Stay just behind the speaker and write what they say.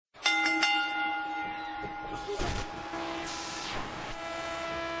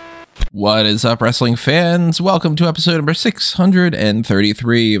What is up, wrestling fans? Welcome to episode number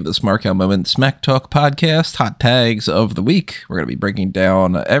 633 of the Smart Out Moment Smack Talk podcast, Hot Tags of the Week. We're going to be breaking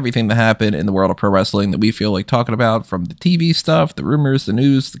down everything that happened in the world of pro wrestling that we feel like talking about, from the TV stuff, the rumors, the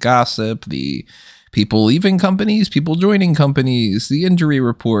news, the gossip, the people leaving companies, people joining companies, the injury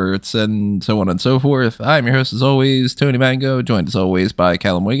reports, and so on and so forth. I'm your host, as always, Tony Mango, joined as always by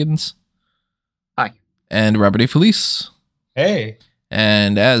Callum Wiggins. Hi. And Robert A. Felice. Hey.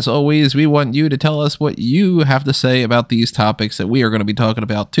 And as always, we want you to tell us what you have to say about these topics that we are going to be talking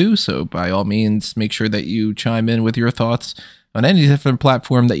about too. So by all means, make sure that you chime in with your thoughts on any different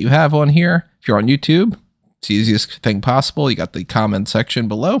platform that you have on here. If you're on YouTube, it's the easiest thing possible. You got the comment section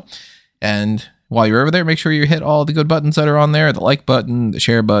below. And while you're over there, make sure you hit all the good buttons that are on there, the like button, the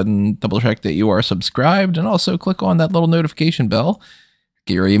share button, double check that you are subscribed, and also click on that little notification bell.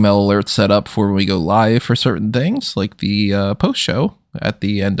 Get your email alerts set up for when we go live for certain things, like the post show at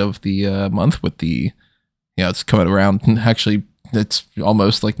the end of the month with the, it's coming around. Actually, it's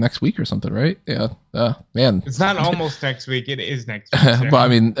almost like next week or something, right? Yeah. Man. It's not almost next week. It is next week. Well, I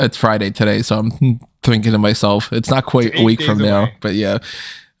mean, it's Friday today, so I'm thinking to myself, it's not quite a week from now, but yeah.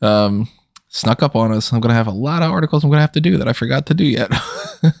 Snuck up on us. I'm going to have a lot of articles I'm going to have to do that I forgot to do yet.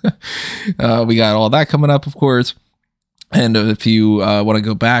 We got all that coming up, of course. And if you want to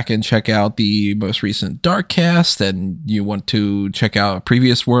go back and check out the most recent Darkcast, and you want to check out a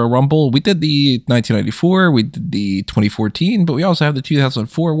previous Royal Rumble, we did the 1994, we did the 2014, but we also have the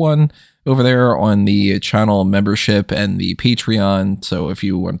 2004 one over there on the channel membership and the Patreon. So if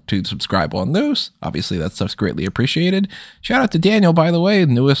you want to subscribe on those, obviously that stuff's greatly appreciated. Shout out to Daniel, by the way,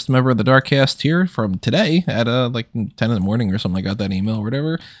 the newest member of the Darkcast here from today at like 10 in the morning or something. I got that email or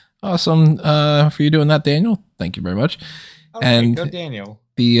whatever. Awesome for you doing that, Daniel. Thank you very much. Okay, and go Daniel.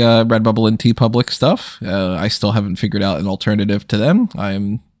 The Redbubble and TeePublic stuff, I still haven't figured out an alternative to them.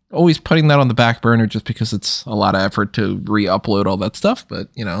 I'm always putting that on the back burner just because it's a lot of effort to re-upload all that stuff. But,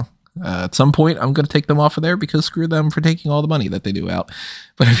 at some point, I'm going to take them off of there because screw them for taking all the money that they do out.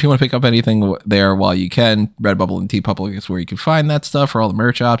 But if you want to pick up anything there while you can, Redbubble and TeePublic is where you can find that stuff for all the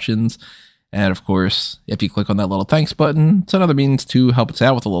merch options. And of course, if you click on that little thanks button, it's another means to help us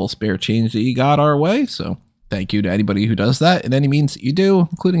out with a little spare change that you got our way. So thank you to anybody who does that in any means that you do,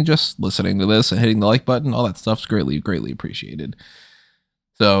 including just listening to this and hitting the like button. All that stuff's greatly, greatly appreciated.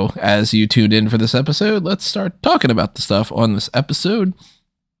 So as you tuned in for this episode, let's start talking about the stuff on this episode.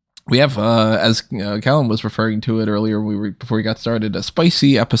 We have, as Callum was referring to it earlier, before we got started, a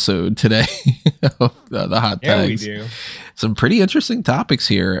spicy episode today of the hot tags. Yeah, we do. Some pretty interesting topics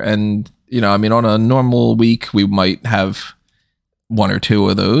here. And, on a normal week, we might have one or two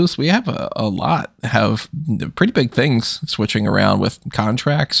of those. We have a lot, have pretty big things switching around with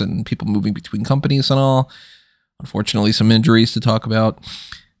contracts and people moving between companies and all. Unfortunately, some injuries to talk about.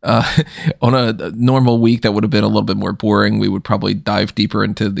 On a normal week that would have been a little bit more boring, we would probably dive deeper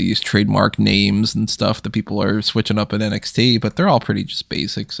into these trademark names and stuff that people are switching up in NXT, but they're all pretty just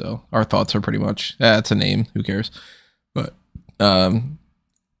basic. So our thoughts are pretty much, it's a name, who cares? But,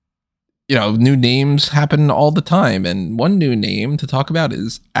 new names happen all the time. And one new name to talk about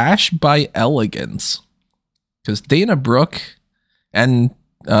is Ash by Elegance. Because Dana Brooke and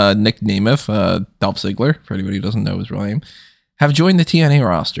Nick Nemeth, Dolph Ziggler, for anybody who doesn't know his real name, have joined the TNA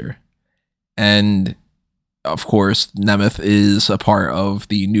roster. And of course, Nemeth is a part of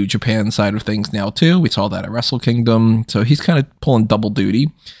the New Japan side of things now too. We saw that at Wrestle Kingdom. So he's kind of pulling double duty.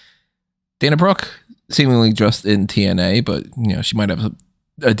 Dana Brooke, seemingly just in TNA, but she might have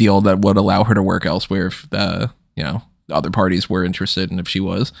a deal that would allow her to work elsewhere if the other parties were interested, and if she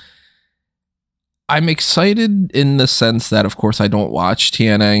was. I'm excited in the sense that, of course, I don't watch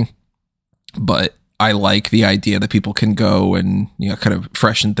TNA, but I like the idea that people can go and kind of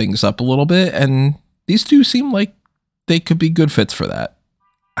freshen things up a little bit, and these two seem like they could be good fits for that.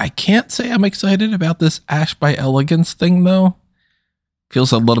 I can't say I'm excited about this Ash by Elegance thing, though.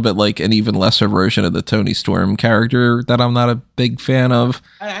 Feels a little bit like an even lesser version of the Tony Storm character that I'm not a big fan of.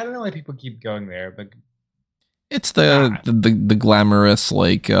 I don't know why people keep going there, but it's the glamorous,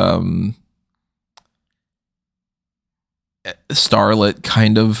 like, starlet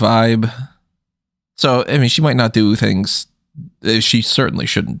kind of vibe. So, I mean, she might not do things. She certainly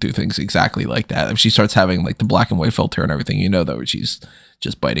shouldn't do things exactly like that. If she starts having like the black and white filter and everything, though, she's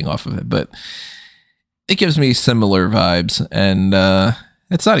just biting off of it. But it gives me similar vibes, and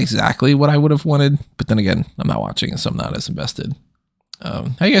it's not exactly what I would have wanted. But then again, I'm not watching, so I'm not as invested. How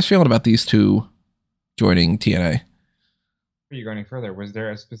you guys feeling about these two joining TNA? Before you go any further, was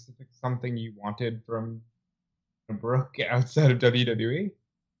there a specific something you wanted from Brooke outside of WWE?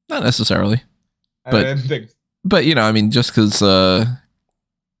 Not necessarily. I But didn't think. but I mean, just because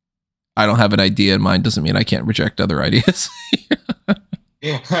I don't have an idea in mind doesn't mean I can't reject other ideas. I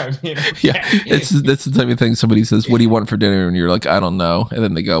mean, Yeah, okay. it's the type of thing somebody says, "What do you want for dinner?" And you're like, "I don't know." And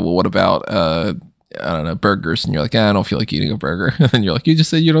then they go, "Well, what about I don't know, burgers?" And you're like, "I don't feel like eating a burger." And then you're like, "You just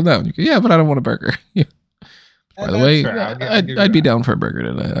said you don't know." And you go, "Yeah, but I don't want a burger." Yeah. By the That's way, fair. I'll give you I'd be that. down for a burger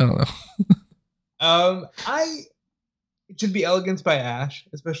today. I don't know. I it should be Elegance by Ash,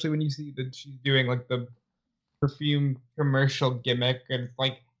 especially when you see that she's doing like the perfume commercial gimmick, and it's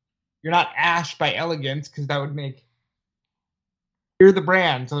like you're not Ash by Elegance because that would make you're the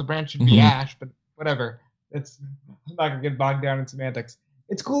brand, so the brand should be Mm-hmm. Ash, but whatever. It's I'm not gonna get bogged down in semantics.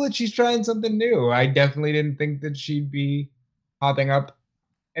 It's cool that she's trying something new. I definitely didn't think that she'd be popping up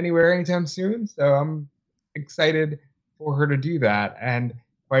anywhere anytime soon, so I'm excited for her to do that. And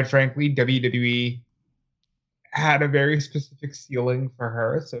quite frankly, WWE had a very specific ceiling for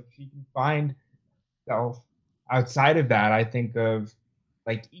her, so if she can find herself outside of that, I think of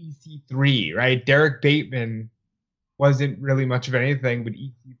like EC3, right? Derek Bateman wasn't really much of anything, but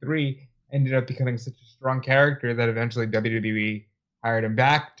EC3 ended up becoming such a strong character that eventually WWE hired him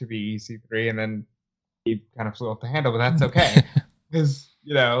back to be EC3, and then he kind of flew off the handle, but that's okay because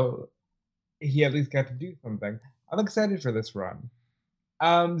he at least got to do something. I'm excited for this run.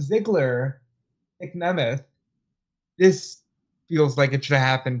 Ziggler, Nick Nemeth, this feels like it should have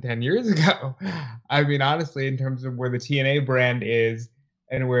happened 10 years ago. I mean, honestly, in terms of where the TNA brand is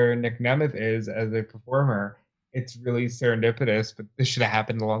and where Nick Nemeth is as a performer, it's really serendipitous, but this should have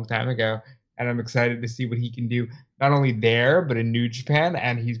happened a long time ago. And I'm excited to see what he can do, not only there, but in New Japan.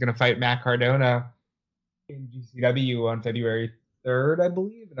 And he's going to fight Matt Cardona in GCW on February 3rd, I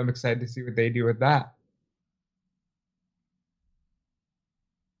believe. And I'm excited to see what they do with that.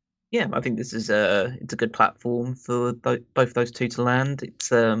 Yeah, I think this is it's a good platform for both those two to land. It's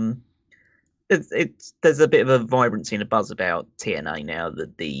there's a bit of a vibrancy and a buzz about TNA now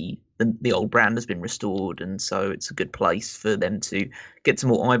that the old brand has been restored, and so it's a good place for them to get some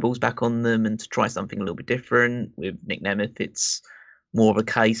more eyeballs back on them and to try something a little bit different. With Nick Nemeth, it's more of a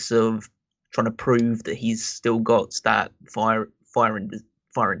case of trying to prove that he's still got that fire in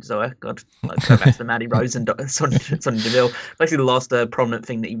Zoe. God, like go back to the Maddie Rose and Sonya Deville. Basically, the last prominent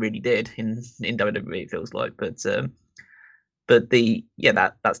thing that he really did in WWE. It feels like, but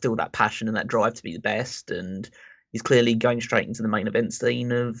that's still that passion and that drive to be the best, and he's clearly going straight into the main event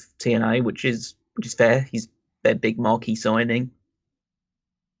scene of TNA, which is fair. He's their big marquee signing,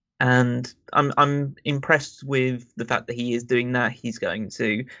 and I'm impressed with the fact that he is doing that. He's going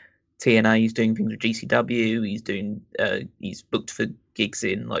to TNA. He's doing things with GCW. He's booked for gigs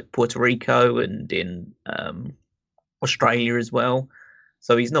in like Puerto Rico and in Australia as well.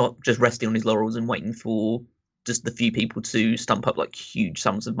 So he's not just resting on his laurels and waiting for just the few people to stump up like huge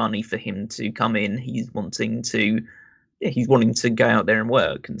sums of money for him to come in. He's wanting to go out there and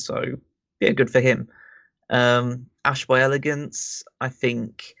work, and so yeah, good for him. Ash by Elegance, I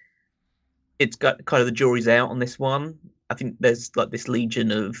think it's got kind of the jury's out on this one. I think there's like this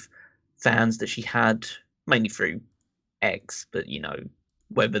legion of fans that she had mainly through X, but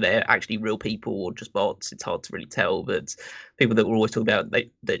whether they're actually real people or just bots, it's hard to really tell. But people that were always talking about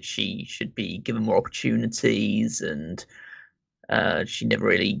that she should be given more opportunities, and she never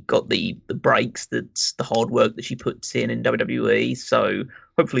really got the breaks, that's the hard work that she puts in WWE. So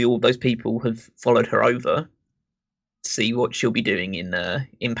hopefully all those people have followed her over to see what she'll be doing in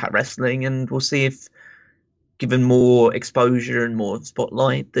Impact Wrestling, and we'll see if, given more exposure and more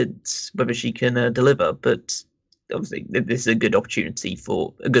spotlight, that whether she can deliver. But obviously, this is a good opportunity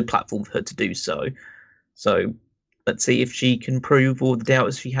for a good platform for her to do so. So let's see if she can prove all the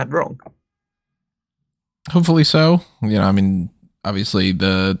doubters she had wrong. Hopefully so. I mean, obviously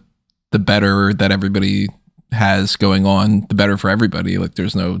the better that everybody has going on, the better for everybody. Like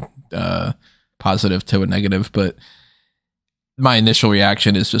there's no positive to a negative, but my initial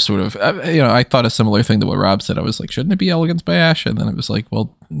reaction is just sort of, I thought a similar thing to what Rob said. I was like, shouldn't it be Elegance by Ash? And then it was like,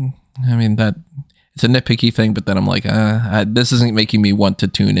 well, I mean, that it's a nitpicky thing, but then I'm like, this isn't making me want to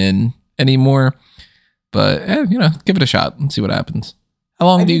tune in anymore. But, give it a shot and see what happens. How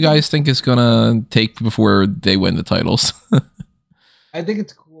long do you guys think it's going to take before they win the titles? I think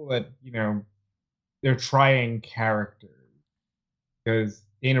it's cool that, they're trying characters. Because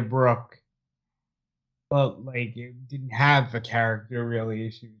Dana Brooke, it didn't have a character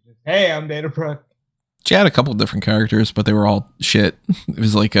really. She was just, hey, I'm Dana Brooke. She had a couple of different characters, but they were all shit. It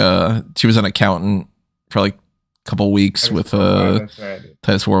was like she was an accountant for like a couple of weeks with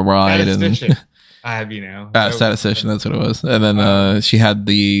Titus Worldwide and I have statistician. That's what it was. And then she had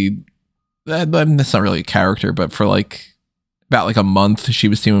that's not really a character, but for like about like a month she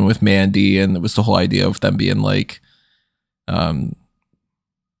was teaming with Mandy, and it was the whole idea of them being like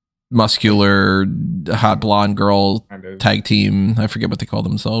muscular hot blonde girl tag team. I forget what they call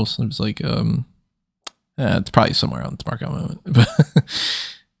themselves. It was like it's probably somewhere on the Smart moment, but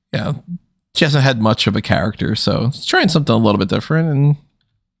yeah, she hasn't had much of a character, so it's trying something a little bit different. And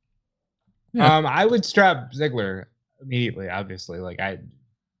yeah. I would strap Ziggler immediately. Obviously, like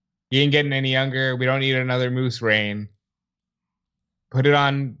he ain't getting any younger. We don't need another Moose reign. Put it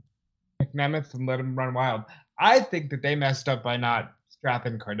on Nemeth and let him run wild. I think that they messed up by not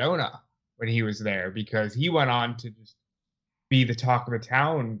strapping Cardona when he was there, because he went on to just be the talk of the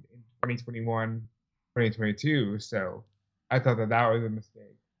town in 2021, 2022. So I thought that was a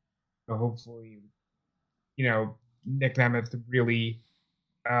mistake. So hopefully, Nick Nemeth really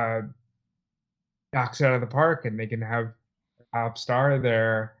knocks it out of the park and they can have a top star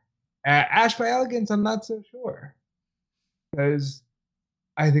there. Ash by Elegance, I'm not so sure, because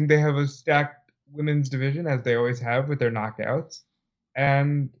I think they have a stacked women's division, as they always have with their knockouts,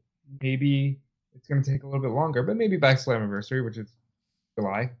 and maybe it's going to take a little bit longer, but maybe by Slammiversary, which is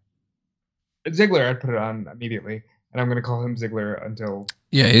July. Ziggler, I'd put it on immediately, and I'm going to call him Ziggler until...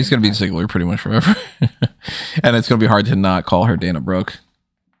 Yeah, he's going to be Ziggler pretty much forever. And it's going to be hard to not call her Dana Brooke.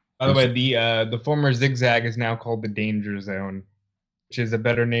 By the way, the former Zigzag is now called the Danger Zone, which is a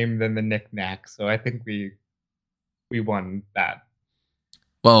better name than the Knick Knack, so I think we won that.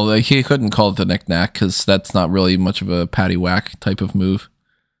 Well, he couldn't call it the Knick Knack because that's not really much of a patty whack type of move.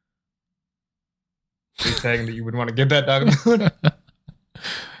 Are you saying that you would want to give that dog a bone?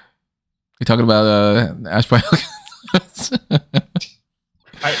 You talking about Ash by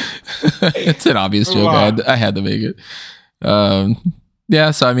It's an obvious joke. I had to make it.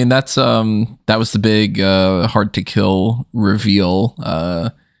 Yeah, so I mean that was the big Hard to Kill reveal.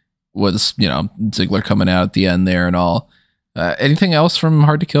 Was Ziggler coming out at the end there and all. Anything else from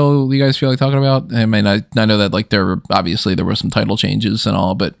Hard to Kill you guys feel like talking about? I mean, I know that like there were some title changes and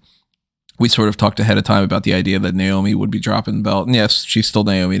all, but we sort of talked ahead of time about the idea that Naomi would be dropping the belt, and yes, she's still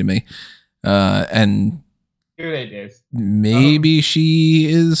Naomi to me. And maybe she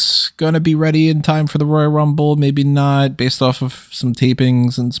is going to be ready in time for the Royal Rumble. Maybe not, based off of some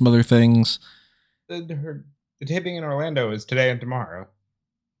tapings and some other things. The taping in Orlando is today and tomorrow.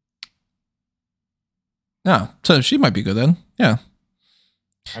 No, so she might be good then. Yeah.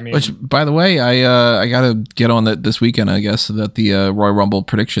 I mean, which, by the way, I gotta get on that this weekend. I guess that the Royal Rumble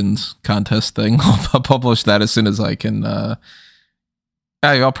predictions contest thing. I'll publish that as soon as I can.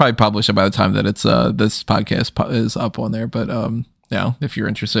 I'll probably publish it by the time that it's this podcast is up on there. But if you're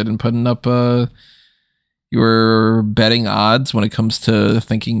interested in putting up your betting odds when it comes to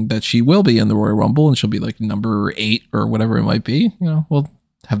thinking that she will be in the Royal Rumble and she'll be like number 8 or whatever it might be, we'll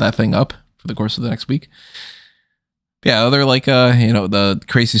have that thing up for the course of the next week. Yeah, other like the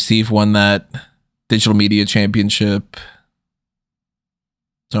Crazy Steve won that digital media championship,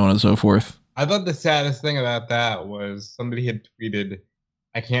 so on and so forth. I thought the saddest thing about that was somebody had tweeted,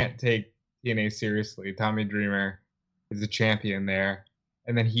 "I can't take TNA seriously. Tommy Dreamer is a champion there,"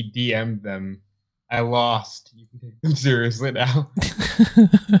 and then he DM'd them, "I lost. You can take them seriously now."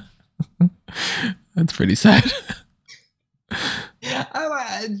 That's pretty sad.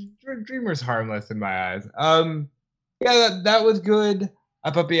 Dreamer's harmless in my eyes. Yeah, that was good. I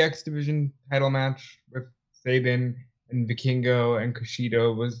thought the X Division title match with Sabin and Vikingo and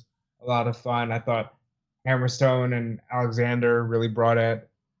Kushida was a lot of fun. I thought Hammerstone and Alexander really brought it.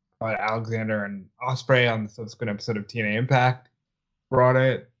 I thought Alexander and Ospreay on the subsequent episode of TNA Impact brought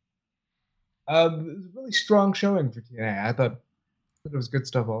it. It was a really strong showing for TNA. I thought it was good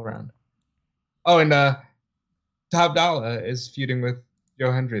stuff all around. Oh, and Top Dollar is feuding with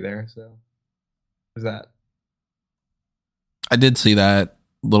Joe Hendry there, so there's that. I did see that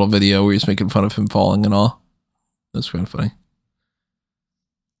little video where he's making fun of him falling and all. That's kind of funny.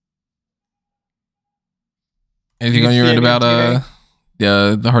 Anything on your end about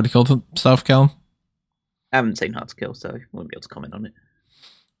the Hard to Kill stuff, Callum? I haven't seen Hard to Kill, so I won't be able to comment on it.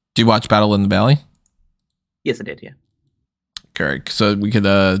 Do you watch Battle in the Valley? Yes, I did, yeah. Correct. So we could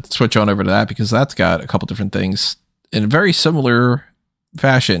switch on over to that, because that's got a couple different things in a very similar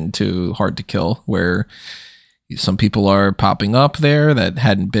fashion to Hard to Kill, where some people are popping up there that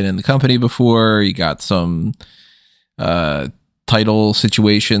hadn't been in the company before. You got some title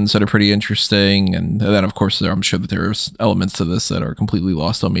situations that are pretty interesting. And then, of course, I'm sure that there's elements to this that are completely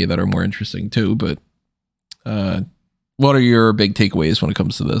lost on me that are more interesting too. But what are your big takeaways when it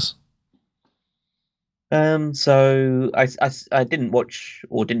comes to this? So I didn't watch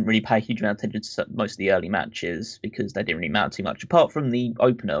or didn't really pay a huge amount of attention to most of the early matches because they didn't really matter too much, apart from the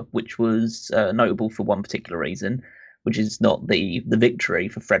opener, which was notable for one particular reason, which is not the victory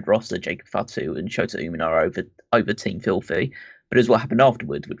for Fred Rosser, Jacob Fatu, and Shota Umino over Team Filthy, but it was what happened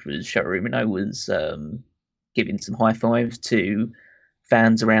afterwards, which was Shota Umino was giving some high fives to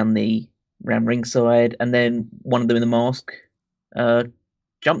fans around ringside, and then one of them in the mask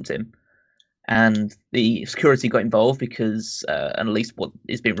jumped him. And the security got involved because, and at least what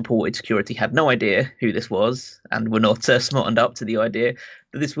is being reported, security had no idea who this was and were not smartened up to the idea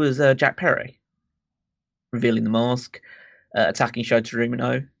that this was Jack Perry, revealing the mask, attacking Shota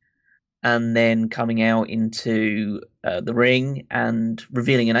Umino, and then coming out into the ring and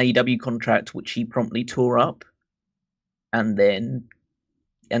revealing an AEW contract, which he promptly tore up. And then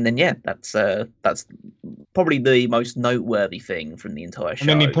yeah, that's probably the most noteworthy thing from the entire show. And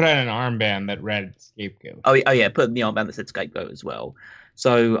then he put on an armband that read Scapegoat. Oh yeah, put in the armband that said Scapegoat as well.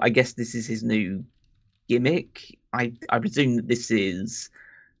 So I guess this is his new gimmick. I presume that this is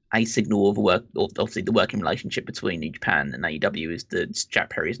a signal of obviously the working relationship between New Japan and AEW is that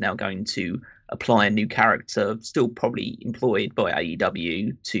Jack Perry is now going to apply a new character, still probably employed by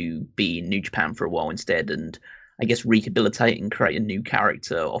AEW, to be in New Japan for a while instead, and I guess rehabilitate and create a new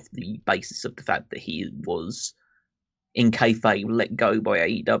character off the basis of the fact that he was in kayfabe let go by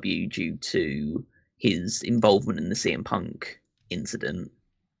AEW due to his involvement in the CM Punk incident.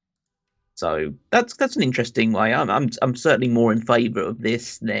 So that's an interesting way. I'm certainly more in favour of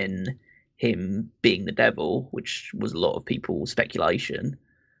this than him being the devil, which was a lot of people's speculation.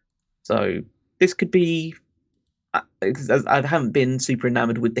 So this could be. I haven't been super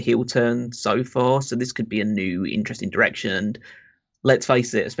enamored with the heel turn so far, so this could be a new, interesting direction. And let's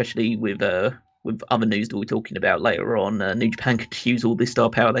face it, especially with other news that we're talking about later on, New Japan could use all this star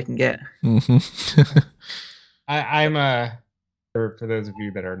power they can get. Mm-hmm. I'm for those of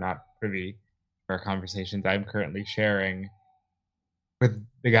you that are not privy to our conversations, I'm currently sharing with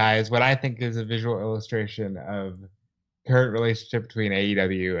the guys what I think is a visual illustration of the current relationship between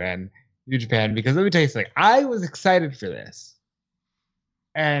AEW and New Japan, because let me tell you something, I was excited for this.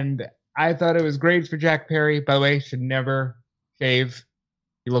 And I thought it was great for Jack Perry. By the way, should never shave.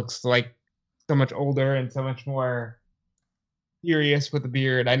 He looks like so much older and so much more serious with a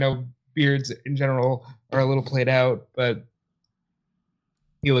beard. I know beards in general are a little played out, but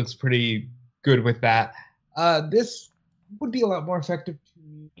he looks pretty good with that. This would be a lot more effective to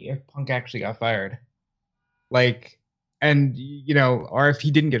me if Punk actually got fired. And, or if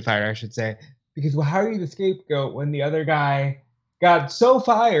he didn't get fired, I should say. Because how are you the scapegoat when the other guy got so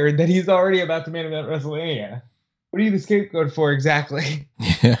fired that he's already about to main event WrestleMania? What are you the scapegoat for exactly?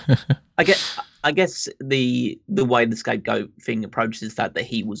 Yeah. I guess the way the scapegoat thing approaches the fact that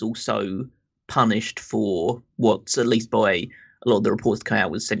he was also punished for what, at least by a lot of the reports that came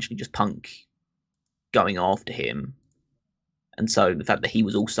out, was essentially just Punk going after him. And so the fact that he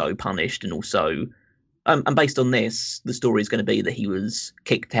was also punished and also... and based on this, the story is going to be that he was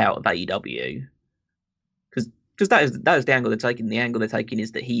kicked out of AEW. Because that is the angle they're taking. The angle they're taking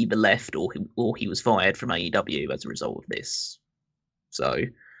is that he either left or he was fired from AEW as a result of this. So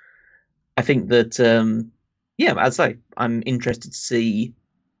I think that, I'd say I'm interested to see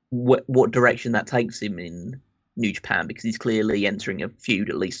what direction that takes him in New Japan, because he's clearly entering a feud,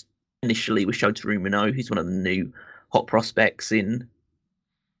 at least initially, with Shota Umino, who's one of the new hot prospects in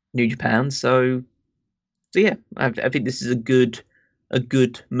New Japan. So yeah, I think this is a good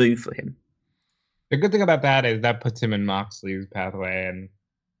move for him. The good thing about that is that puts him in Moxley's pathway and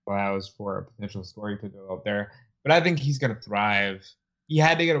allows for a potential story to go up there. But I think he's going to thrive. He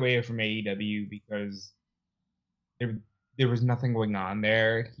had to get away from AEW because there was nothing going on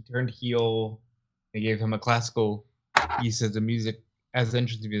there. He turned heel. They gave him a classical piece as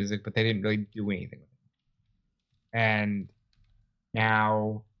entrance music, but they didn't really do anything with it. And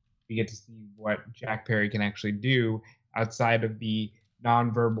now we get to see what Jack Perry can actually do outside of the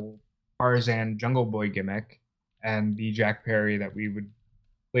nonverbal Tarzan Jungle Boy gimmick and the Jack Perry that we would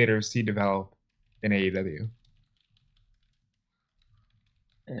later see develop in AEW.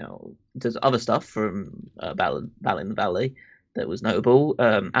 There's other stuff from Battle in the Valley that was notable.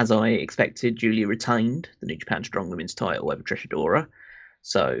 As I expected, Julia retained the New Japan Strong Women's title over Trish Adora.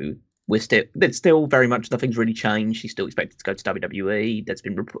 So it's still very much nothing's really changed. She's still expected to go to WWE. There's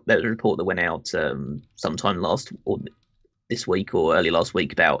a report that went out sometime this week or early last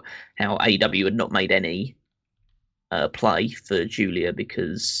week about how AEW had not made any play for Julia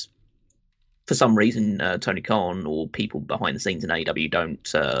because for some reason Tony Khan or people behind the scenes in AEW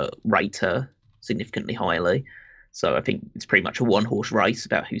don't rate her significantly highly. So I think it's pretty much a one-horse race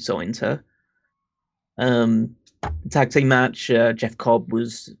about who signs her. The tag team match, Jeff Cobb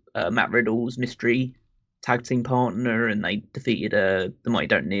was Matt Riddle's mystery tag team partner, and they defeated the Mighty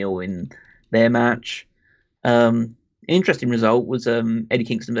Don't Kneel in their match. interesting result was Eddie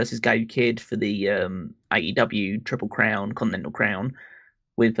Kingston versus Gabe Kidd for the AEW Triple Crown, Continental Crown,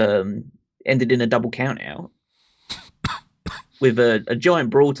 with ended in a double count out with a giant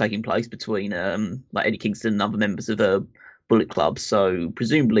brawl taking place between like Eddie Kingston and other members of Bullet Club. So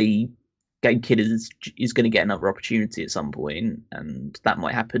presumably Gabe Kidd is going to get another opportunity at some point, and that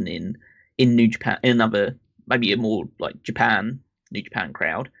might happen in New Japan, in another, maybe a more like New Japan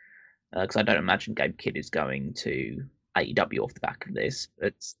crowd, because I don't imagine Gabe Kidd is going to AEW off the back of this.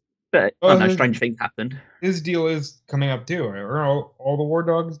 But I don't know, strange things happened. His deal is coming up too, right? Or all the War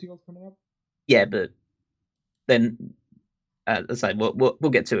Dogs deals coming up? Yeah, but then as I say,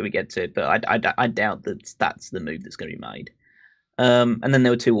 we'll get to it when we get to it, but I doubt that that's the move that's going to be made. And then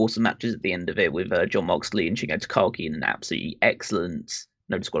there were two awesome matches at the end of it with Jon Moxley and Shingo Takagi in an absolutely excellent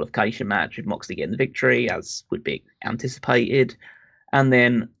no disqualification match with Moxley getting the victory, as would be anticipated. And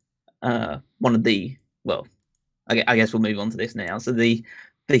then one of the, well, I guess we'll move on to this now. So the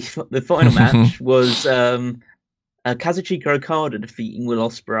final match was Kazuchika Okada defeating Will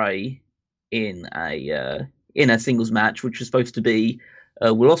Ospreay in a singles match, which was supposed to be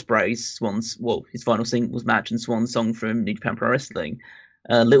Will Ospreay's his final singles match and swan song from New Japan Pro Wrestling.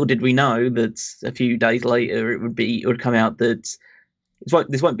 Little did we know that a few days later it would come out that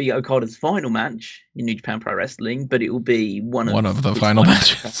this won't be Okada's final match in New Japan Pro Wrestling, but it will be one of the final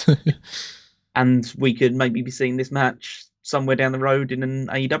matches. And we could maybe be seeing this match somewhere down the road in an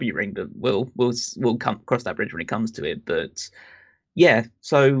AEW ring, but we'll cross that bridge when it comes to it. But yeah,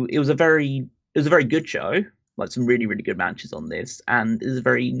 so it was a very good show, like some really, really good matches on this, and it was a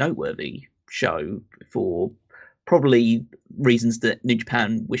very noteworthy show for probably reasons that New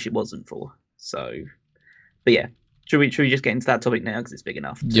Japan wish it wasn't for. So, but yeah, should we just get into that topic now because it's big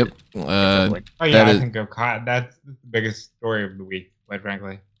enough? Yep. I think that's the biggest story of the week, quite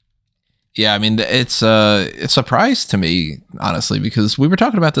frankly. Yeah, I mean, it's a surprise to me, honestly, because we were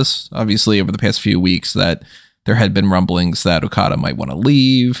talking about this, obviously, over the past few weeks, that there had been rumblings that Okada might want to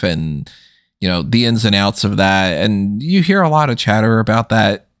leave and, you know, the ins and outs of that. And you hear a lot of chatter about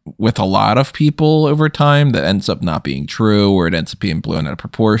that with a lot of people over time that ends up not being true, or it ends up being blown out of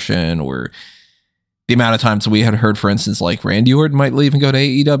proportion, or the amount of times we had heard, for instance, like Randy Orton might leave and go to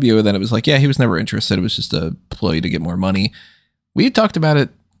AEW. And then it was like, yeah, he was never interested. It was just a ploy to get more money. We talked about it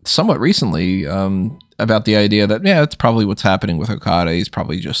somewhat recently about the idea that, yeah, that's probably what's happening with Okada. He's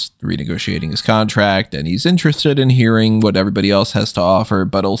probably just renegotiating his contract and he's interested in hearing what everybody else has to offer,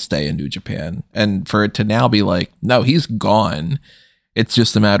 but he'll stay in New Japan. And for it to now be like, no, he's gone. It's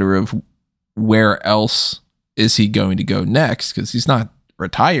just a matter of where else is he going to go next? Because he's not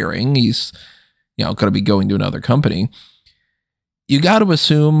retiring. He's, you know, going to be going to another company. You got to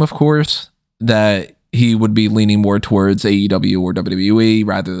assume, of course, that he would be leaning more towards AEW or WWE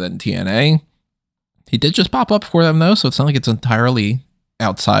rather than TNA. He did just pop up for them, though, so it's not like it's entirely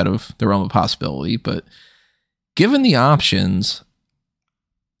outside of the realm of possibility. But given the options,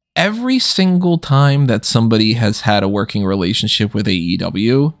 every single time that somebody has had a working relationship with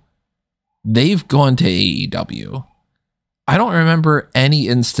AEW, they've gone to AEW. I don't remember any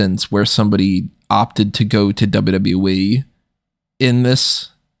instance where somebody opted to go to WWE in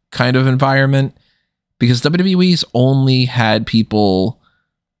this kind of environment, because WWE's only had people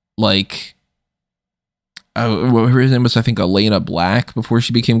like, her name was, I think, Elena Black before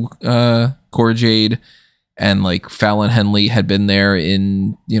she became Cora Jade, and like Fallon Henley had been there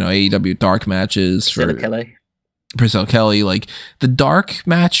in, you know, AEW dark matches Priscilla Kelly. Like the dark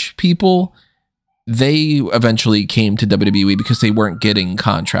match people, they eventually came to WWE because they weren't getting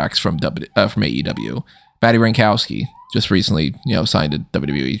contracts from AEW. Batty Rankowski just recently, you know, signed to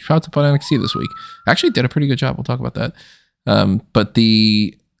WWE. Shout out to NXT this week. Actually did a pretty good job. We'll talk about that. But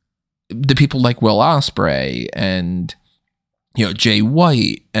the people like Will Ospreay and, you know, Jay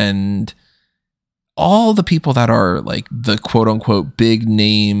White and all the people that are like the quote unquote big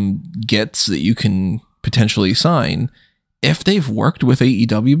name gets that you can potentially sign, if they've worked with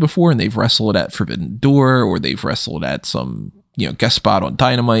AEW before and they've wrestled at Forbidden Door or they've wrestled at some, you know, guest spot on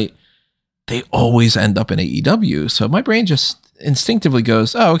Dynamite, they always end up in AEW. So my brain just instinctively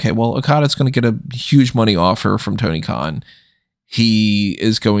goes, oh, okay, well, Okada's going to get a huge money offer from Tony Khan. He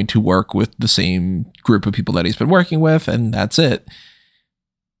is going to work with the same group of people that he's been working with, and that's it.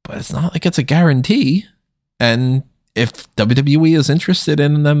 But it's not like it's a guarantee. And if WWE is interested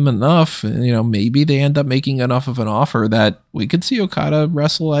in them enough, you know, maybe they end up making enough of an offer that we could see Okada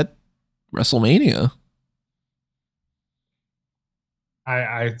wrestle at WrestleMania.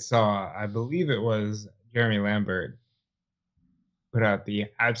 I saw, I believe it was Jeremy Lambert put out the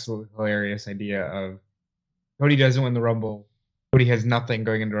absolutely hilarious idea of Cody doesn't win the Rumble. Cody has nothing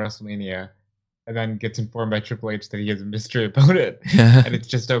going into WrestleMania. and then gets informed by Triple H that he has a mystery opponent, Yeah. and it's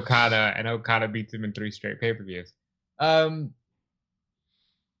just Okada, and Okada beats him in 3 straight pay-per-views. I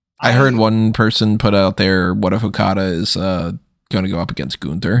heard one person put out there, what if Okada is going to go up against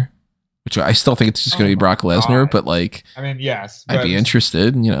Gunther? Which I still think it's just going to be Brock Lesnar, but like, I mean, yes, I'd be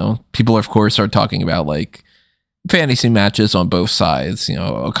interested. People of course are talking about like fantasy matches on both sides.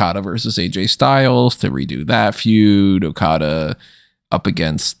 Okada versus AJ Styles to redo that feud. Okada up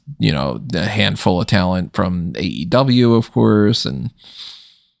against the handful of talent from AEW, of course, and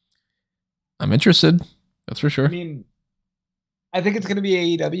I'm interested. That's for sure. I mean, I think it's going to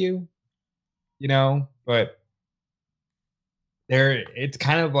be AEW, but it's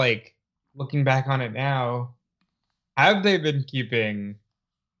kind of like, looking back on it now, have they been keeping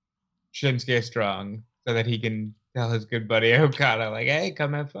Shinsuke strong so that he can tell his good buddy Okada, like, hey,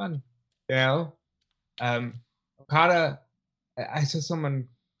 come have fun? Okada, I saw someone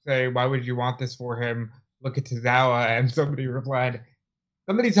say, why would you want this for him? Look at Tozawa. And somebody replied,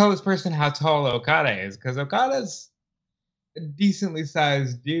 somebody tell this person how tall Okada is, because Okada's a decently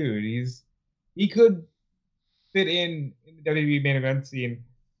sized dude. He could fit in the WWE main event scene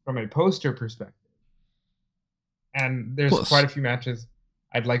from a poster perspective. And there's quite a few matches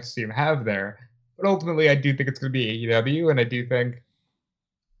I'd like to see him have there. But ultimately, I do think it's going to be AEW. And I do think,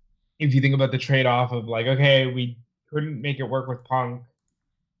 if you think about the trade-off of like, okay, we couldn't make it work with Punk,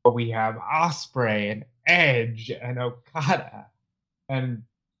 but we have Ospreay and Edge and Okada and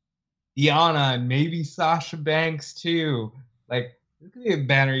Diana and maybe Sasha Banks too. Like, this could be a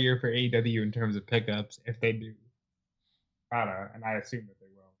banner year for AEW in terms of pickups if they do Okada, and I assume that they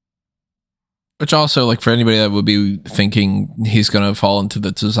will. Which also, like, for anybody that would be thinking he's going to fall into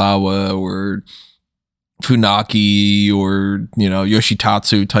the Tozawa or Funaki or,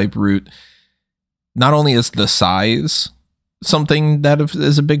 Yoshitatsu type route, not only is the size something that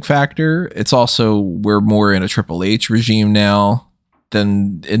is a big factor, it's also we're more in a Triple H regime now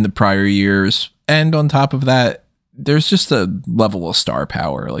than in the prior years. And on top of that, there's just a level of star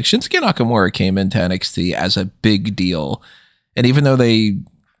power. Like, Shinsuke Nakamura came into NXT as a big deal. And even though they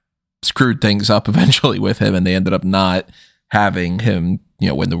screwed things up eventually with him and they ended up not having him,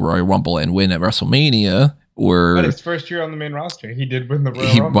 win the Royal Rumble and win at WrestleMania, but his first year on the main roster, he did win the Royal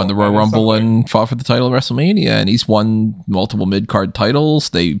Rumble. He won the Royal Rumble and fought for the title at WrestleMania, and he's won multiple mid-card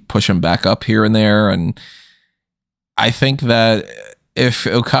titles. They push him back up here and there, and I think that if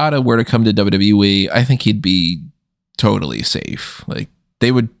Okada were to come to WWE, I think he'd be totally safe. Like,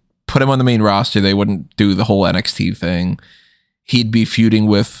 they would put him on the main roster. They wouldn't do the whole NXT thing. He'd be feuding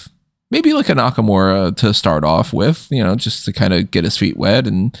with maybe like a Nakamura to start off with, just to kind of get his feet wet,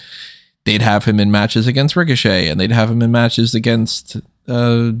 and they'd have him in matches against Ricochet, and they'd have him in matches against,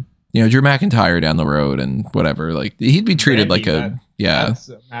 Drew McIntyre down the road and whatever. Like, he'd be treated Randy, that's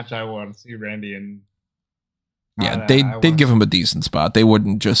a match I want to see Randy and. Yeah, they'd give him a decent spot. They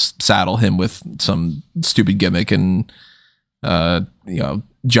wouldn't just saddle him with some stupid gimmick and,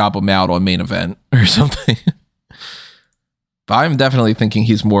 job him out on main event or something. But I'm definitely thinking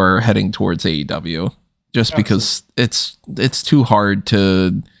he's more heading towards AEW, just because it's too hard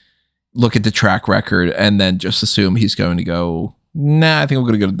to look at the track record and then just assume he's going to go, nah, I think I'm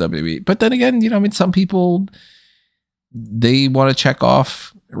going to go to WWE. But then again, some people, they want to check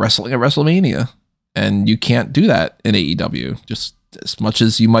off wrestling at WrestleMania. And you can't do that in AEW. Just as much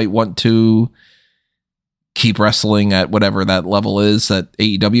as you might want to keep wrestling at whatever that level is that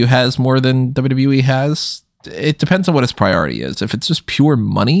AEW has more than WWE has, it depends on what his priority is. If it's just pure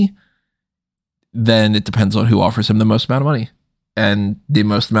money, then it depends on who offers him the most amount of money and the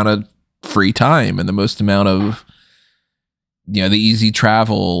most amount of free time and the most amount of, the easy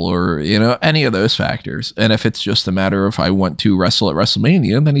travel or, any of those factors. And if it's just a matter of I want to wrestle at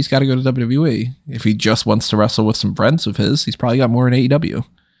WrestleMania, then he's got to go to WWE. If he just wants to wrestle with some friends of his, he's probably got more in AEW.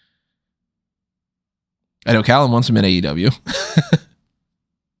 I know Callum wants him in AEW.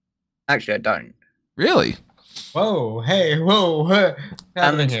 Actually, I don't. Really? Whoa, hey, whoa.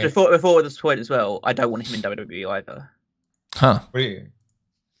 And before this point as well, I don't want him in WWE either. Huh. What are you?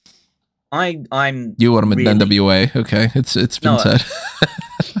 You want him in NWA? Okay, it's been said.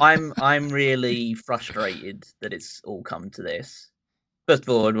 I'm really frustrated that it's all come to this. First of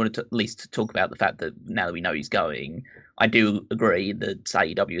all, I wanted to at least talk about the fact that now that we know he's going, I do agree that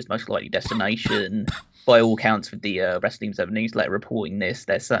AEW is most likely destination. By all counts, with the Wrestling Observer newsletter reporting this,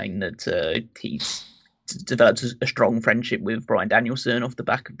 they're saying that he's developed a strong friendship with Bryan Danielson off the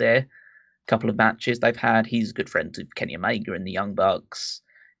back of their couple of matches they've had. He's good friends with Kenny Omega and the Young Bucks.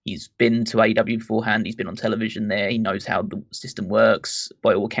 He's been to AEW beforehand. He's been on television there. He knows how the system works.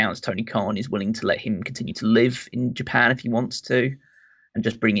 By all accounts, Tony Khan is willing to let him continue to live in Japan if he wants to. and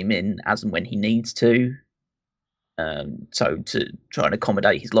just bring him in as and when he needs to. So to try and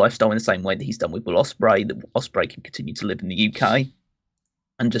accommodate his lifestyle in the same way that he's done with Will Ospreay, that Ospreay can continue to live in the UK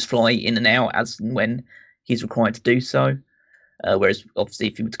and just fly in and out as and when he's required to do so. Whereas obviously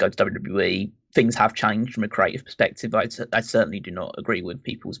if he were to go to WWE, things have changed from a creative perspective. I certainly do not agree with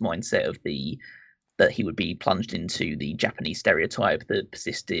people's mindset of that he would be plunged into the Japanese stereotype that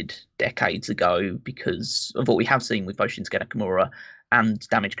persisted decades ago, because of what we have seen with both Shinsuke Nakamura and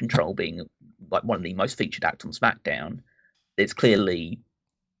Damage Control being like one of the most featured acts on SmackDown. It's clearly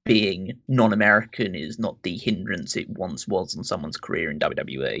being non-American is not the hindrance it once was on someone's career in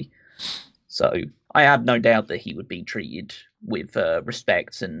WWE. So I have no doubt that he would be treated with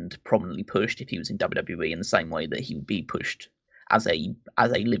respect and prominently pushed if he was in WWE, in the same way that he would be pushed as a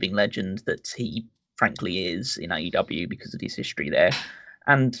living legend that he frankly is in AEW because of his history there.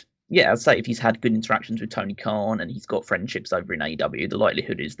 And yeah, I'd say if he's had good interactions with Tony Khan and he's got friendships over in AEW, the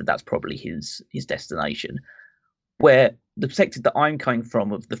likelihood is that that's probably his destination. Where the perspective that I'm coming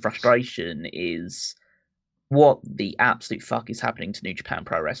from of the frustration is, what the absolute fuck is happening to New Japan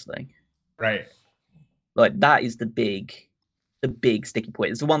Pro Wrestling? Right. Like, that is the big sticking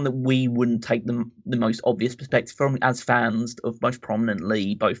point. It's the one that we wouldn't take the most obvious perspective from as fans of most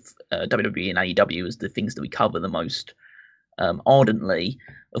prominently both WWE and AEW as the things that we cover the most ardently.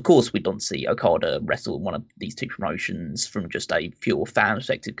 Of course, we don't see Okada wrestle in one of these two promotions from just a pure fan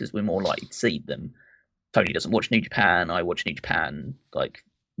perspective, because we're more likely to see them. Tony doesn't watch New Japan. I watch New Japan like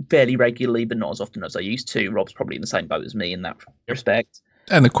fairly regularly, but not as often as I used to. Rob's probably in the same boat as me in that respect.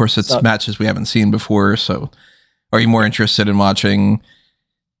 And of course, it's matches we haven't seen before. So, are you more interested in watching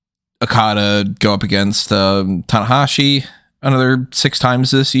Okada go up against Tanahashi another 6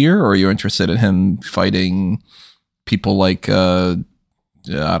 times this year, or are you interested in him fighting people like I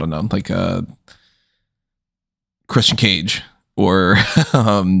don't know, like Christian Cage or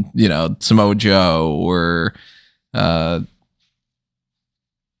Samoa Joe or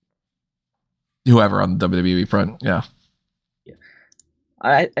whoever on the WWE front?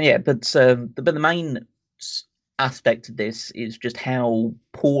 But the main aspect of this is just how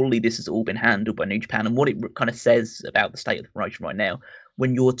poorly this has all been handled by New Japan, and what it kind of says about the state of the promotion right now.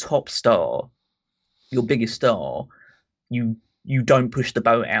 When your top star, your biggest star, you don't push the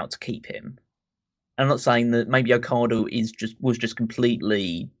boat out to keep him. I'm not saying that maybe Okada was just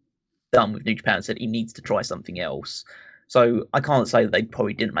completely done with New Japan and said he needs to try something else. So I can't say that they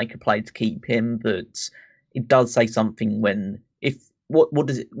probably didn't make a play to keep him, but it does say something when what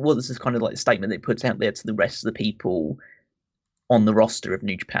does this kind of like statement that it puts out there to the rest of the people on the roster of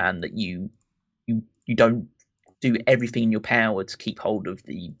New Japan, that you don't do everything in your power to keep hold of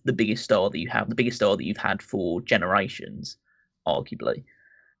the biggest star that you have, the biggest star that you've had for generations, arguably.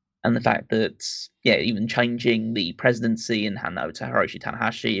 And the fact that, even changing the presidency and hand over to Hiroshi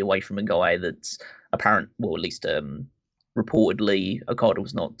Tanahashi away from a guy that's at least reportedly Okada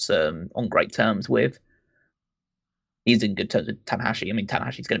was not on great terms with. He's in good terms with Tanahashi. I mean,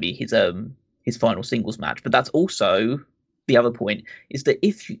 Tanahashi's going to be his final singles match. But that's also the other point, is that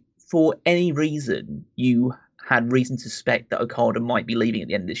if for any reason you had reason to suspect that Okada might be leaving at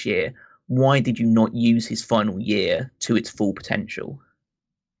the end of this year, why did you not use his final year to its full potential?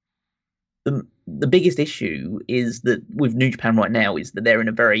 The biggest issue is that with New Japan right now is that they're in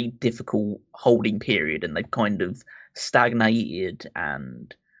a very difficult holding period, and they've kind of stagnated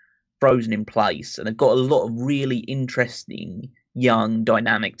and frozen in place, and they've got a lot of really interesting young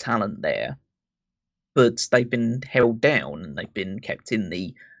dynamic talent there, but they've been held down and they've been kept in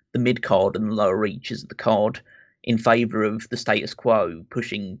the mid card and the lower reaches of the card in favor of the status quo,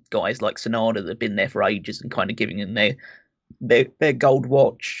 pushing guys like Sonata that have been there for ages and kind of giving them their gold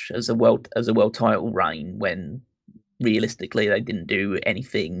watch as a world title reign, when realistically they didn't do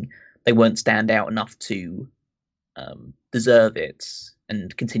anything. They weren't stand out enough to deserve it.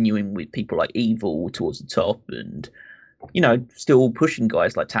 And continuing with people like Evil towards the top, and still pushing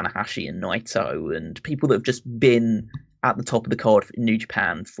guys like Tanahashi and Naito and people that have just been at the top of the card in New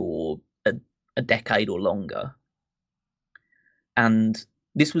Japan for a decade or longer. And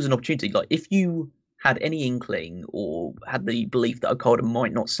this was an opportunity. Like, if you had any inkling or had the belief that Okada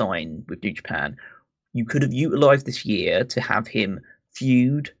might not sign with New Japan, you could have utilized this year to have him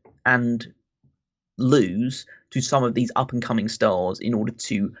feud and lose to some of these up-and-coming stars in order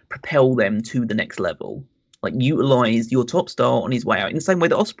to propel them to the next level. Like, utilize your top star on his way out, in the same way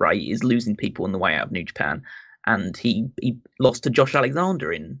that Ospreay is losing people on the way out of New Japan, and he lost to Josh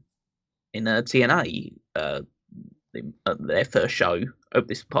Alexander in TNA their first show of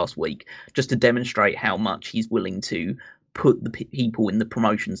this past week, just to demonstrate how much he's willing to put the people in the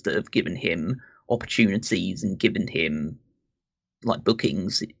promotions that have given him opportunities and given him like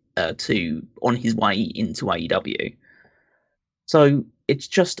bookings on his way into AEW. So it's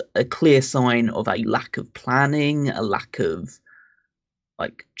just a clear sign of a lack of planning, a lack of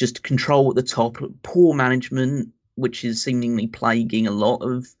like just control at the top, poor management, which is seemingly plaguing a lot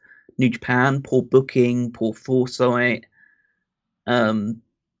of New Japan, poor booking, poor foresight.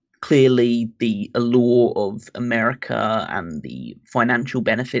 Clearly, the allure of America and the financial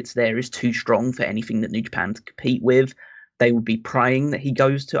benefits there is too strong for anything that New Japan to compete with. They would be praying that he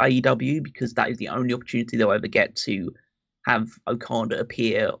goes to AEW because that is the only opportunity they'll ever get to have Okada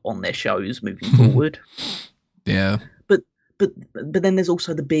appear on their shows moving forward. Yeah. But then there's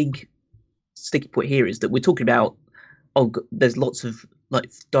also the big sticky point here is that we're talking about there's lots of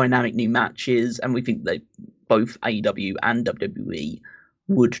like dynamic new matches, and we think that both AEW and WWE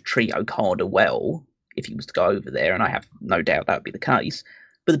would treat Okada well if he was to go over there, and I have no doubt that would be the case.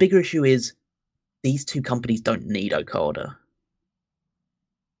 But the bigger issue is these two companies don't need Okada.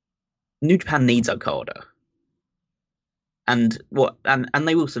 New Japan needs Okada. And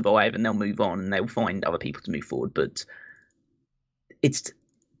they will survive and they'll move on and they'll find other people to move forward, but it's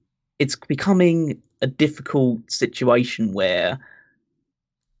becoming a difficult situation where,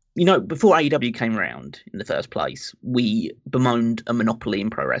 you know, before AEW came around in the first place, we bemoaned a monopoly in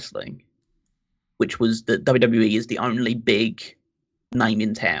pro wrestling, which was that WWE is the only big name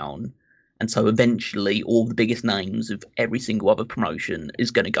in town, and so eventually all the biggest names of every single other promotion is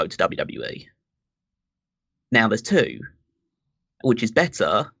going to go to WWE. Now there's two, which is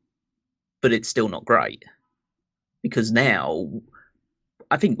better, but it's still not great. Because now,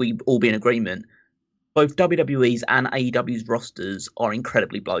 I think we all be in agreement, both WWE's and AEW's rosters are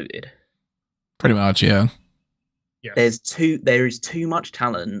incredibly bloated. Pretty much, yeah. Yes. There is too much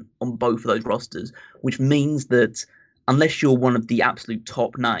talent on both of those rosters, which means that unless you're one of the absolute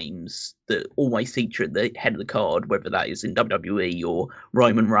top names that always feature at the head of the card, whether that is in WWE or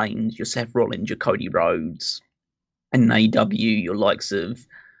Roman Reigns, your Seth Rollins, your Cody Rhodes, and in AEW, your likes of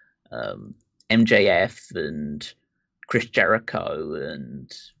MJF and Chris Jericho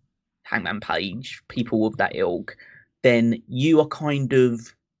and Hangman Page, people of that ilk, then you are kind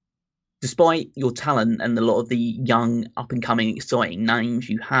of, despite your talent and a lot of the young, up-and-coming, exciting names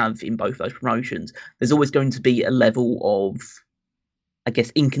you have in both those promotions, there's always going to be a level of, I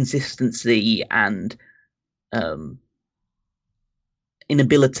guess, inconsistency and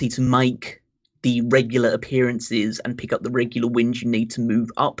inability to make the regular appearances and pick up the regular wins you need to move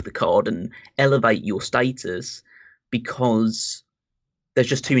up the card and elevate your status, because there's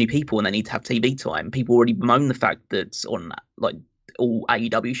just too many people and they need to have TV time. People already bemoan the fact that on like all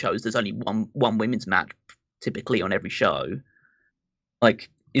AEW shows, there's only one women's match typically on every show. Like,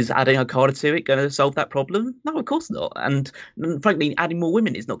 is adding Okada to it going to solve that problem? No, of course not. And frankly, adding more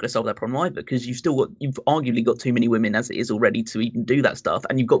women is not going to solve that problem either, because you've arguably got too many women as it is already to even do that stuff,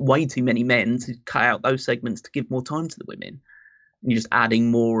 and you've got way too many men to cut out those segments to give more time to the women. And you're just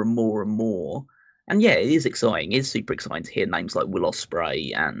adding more and more and more. And yeah, it is exciting. It is super exciting to hear names like Will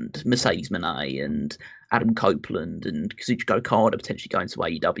Ospreay and Mercedes Moné and Adam Copeland and Kazuchika Okada potentially going to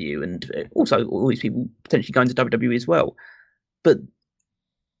AEW, and also all these people potentially going to WWE as well. But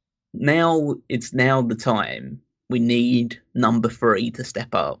it's now the time. We need number 3 to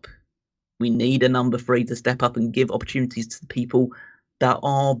step up. We need a number 3 to step up and give opportunities to the people that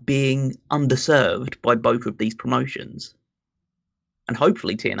are being underserved by both of these promotions. And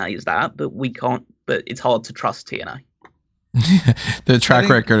hopefully TNA is that, but we can't. But it's hard to trust TNA. The track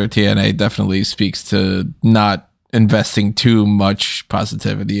record of TNA definitely speaks to not investing too much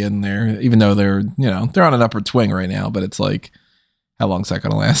positivity in there, even though they're on an upward swing right now. But it's like, how long's that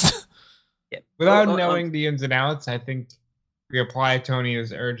going to last? Yeah. Without knowing the ins and outs, I think we apply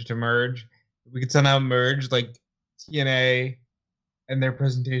Tony's urge to merge. We could somehow merge like TNA and their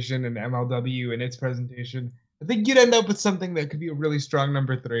presentation and MLW and its presentation. I think you'd end up with something that could be a really strong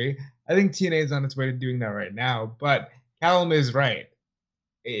number 3. I think TNA is on its way to doing that right now, but Callum is right.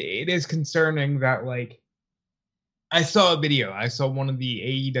 It is concerning that, like, I saw a video. I saw one of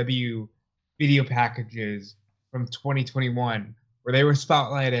the AEW video packages from 2021 where they were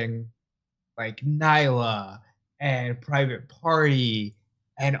spotlighting like Nyla and Private Party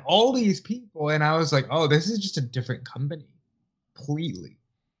and all these people, and I was like, oh, this is just a different company completely,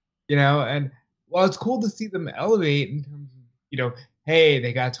 and while it's cool to see them elevate in terms of, hey,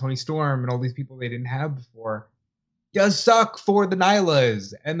 they got Tony Storm and all these people they didn't have before, it does suck for the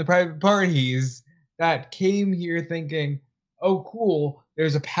Nylas and the Private Parties that came here thinking, oh, cool,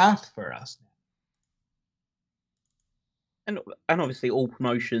 there's a path for us now. And obviously all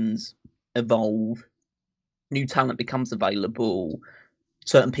promotions evolve, new talent becomes available,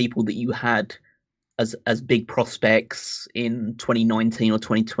 certain people that you had as big prospects in 2019 or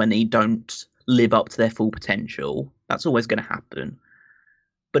 2020 don't live up to their full potential. That's always going to happen.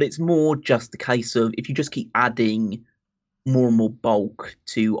 But it's more just the case of if you just keep adding more and more bulk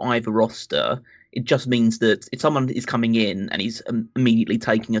to either roster, it just means that if someone is coming in and he's immediately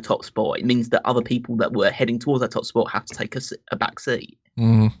taking a top spot, it means that other people that were heading towards that top spot have to take a back seat.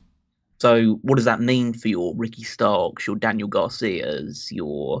 Mm. So what does that mean for your Ricky Starks, your Daniel Garcias,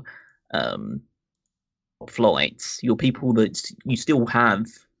 your flights, your people that you still have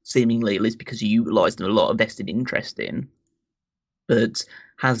seemingly, at least because you utilised a lot of vested interest in, but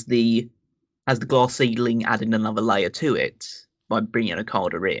has the glass ceiling added another layer to it by bringing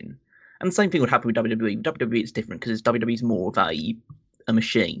Okada in? And the same thing would happen with WWE. WWE it's different because WWE's more of a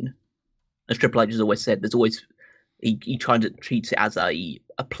machine. As Triple H has always said, there's always he tries to treats it as a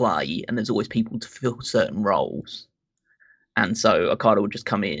play, and there's always people to fill certain roles. And so Okada would just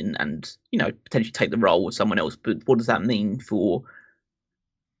come in and, potentially take the role of someone else. But what does that mean for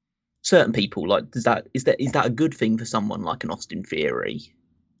certain people? Like, is that a good thing for someone like an Austin Theory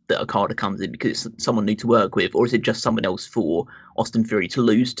that Okada comes in because it's someone new to work with, or is it just someone else for Austin Theory to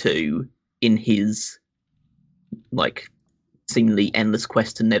lose to in his seemingly endless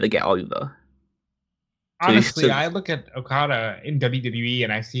quest to never get over? Honestly, I look at Okada in WWE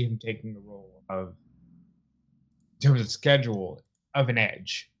and I see him taking the role of, in terms of schedule, of an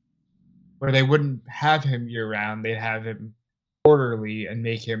Edge, where they wouldn't have him year round. They'd have him quarterly and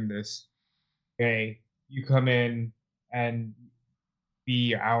make him this, okay, you come in and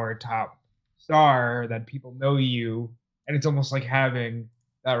be our top star, that people know you, and it's almost like having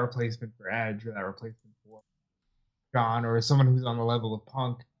that replacement for Edge or that replacement for John or someone who's on the level of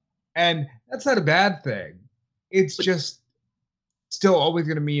Punk. And that's not a bad thing. It's just still always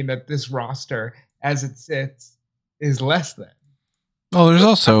going to mean that this roster, as it sits, is less than. Well, there's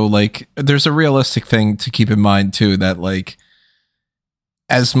also there's a realistic thing to keep in mind too, that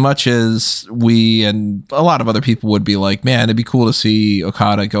as much as we and a lot of other people would be like, man, it'd be cool to see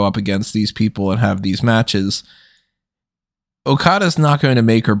Okada go up against these people and have these matches. Okada's not going to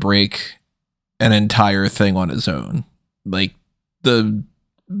make or break an entire thing on his own. The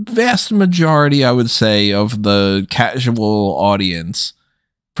vast majority, I would say, of the casual audience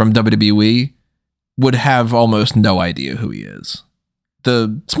from WWE would have almost no idea who he is.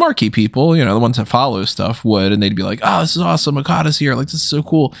 The smarky people, the ones that follow stuff would, and they'd be like, oh, this is awesome, Okada's here, this is so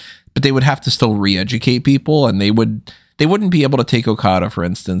cool. But they would have to still re-educate people, and they wouldn't be able to take Okada, for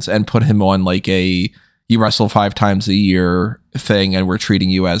instance, and put him on a you wrestle 5 times a year thing, and we're treating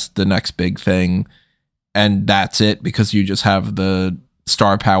you as the next big thing, and that's it because you just have the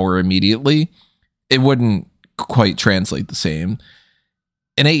star power immediately. It wouldn't quite translate the same.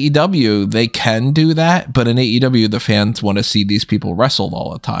 In AEW, they can do that, but in AEW, the fans want to see these people wrestled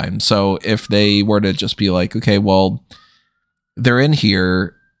all the time. So if they were to just be like, okay, well, they're in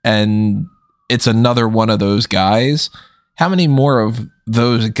here and it's another one of those guys, how many more of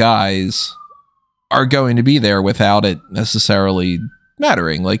those guys are going to be there without it necessarily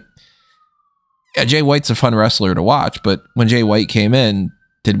mattering? Jay White's a fun wrestler to watch, but when Jay White came in,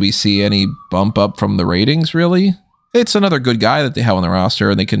 did we see any bump up from the ratings, really? It's another good guy that they have on the roster,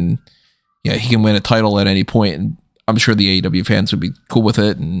 and he can win a title at any point, and I'm sure the AEW fans would be cool with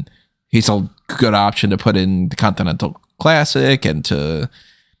it, and he's a good option to put in the Continental Classic and to,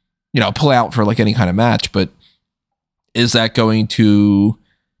 pull out for any kind of match. But is that going to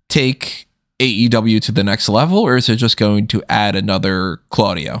take AEW to the next level, or is it just going to add another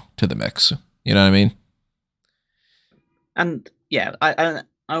Claudio to the mix? You know what I mean? And yeah,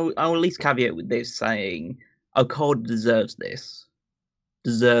 I'll at least caveat with this saying Okada deserves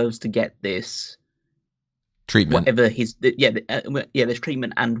to get this treatment. Whatever this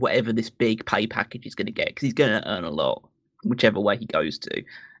treatment and whatever this big pay package is going to get, because he's going to earn a lot, whichever way he goes to.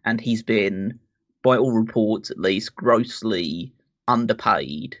 And he's been, by all reports at least, grossly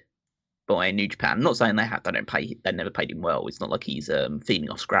underpaid by New Japan. I'm not saying they never paid him well. It's not like he's feeding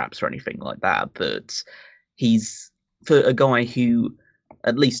off scraps or anything like that. But he's, for a guy who,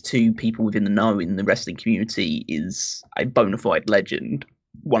 at least to people within the know in the wrestling community, is a bona fide legend,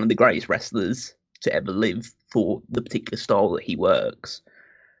 one of the greatest wrestlers to ever live for the particular style that he works.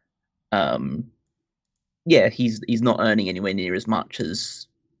 He's not earning anywhere near as much as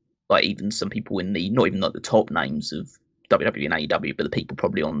even some people in the, not even the top names of WWE and AEW, but the people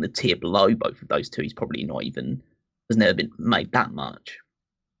probably on the tier below both of those two, he's probably has never been made that much.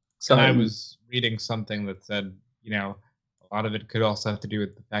 So and I was reading something that said, a lot of it could also have to do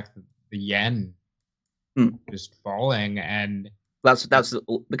with the fact that the yen just falling, and that's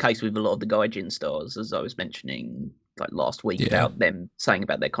the case with a lot of the Gaijin stars, as I was mentioning like last week about them saying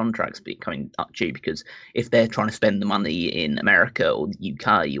about their contracts becoming up due, because if they're trying to spend the money in America or the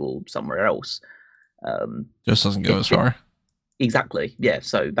UK or somewhere else, just doesn't go as far. Exactly, yeah.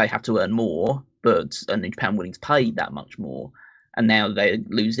 So they have to earn more, but New Japan willing to pay that much more, and now they're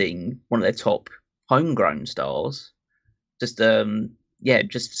losing one of their top homegrown stars. Just it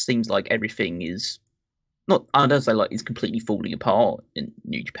just seems like everything is not. I don't say like it's completely falling apart in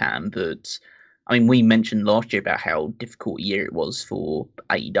New Japan, but I mean, we mentioned last year about how difficult a year it was for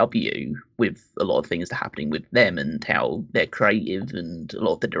AEW with a lot of things that are happening with them and how they're creative and a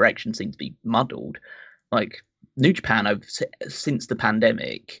lot of the direction seems to be muddled. Like New Japan, since the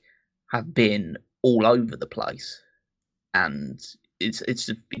pandemic, have been all over the place, and it's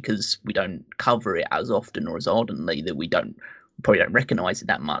just because we don't cover it as often or as ardently that we probably don't recognize it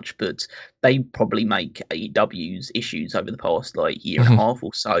that much. But they probably make AEW's issues over the past like year and a half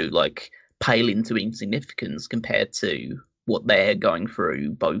or so like pale into insignificance compared to what they're going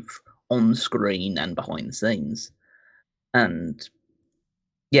through both on screen and behind the scenes. And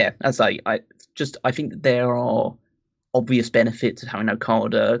yeah, as I think that there are obvious benefits of having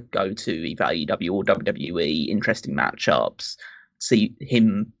Okada go to either AEW or WWE, interesting matchups, see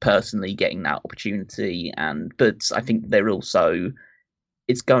him personally getting that opportunity, but I think they're also,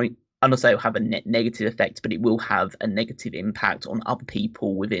 it's going, I'm not saying it'll have a net negative effect, but it will have a negative impact on other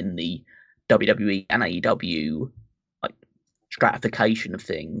people within the WWE and AEW like stratification of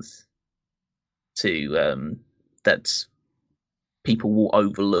things to that people will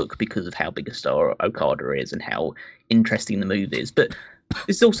overlook because of how big a star Okada is and how interesting the move is. But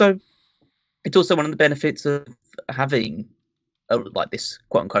it's also one of the benefits of having like this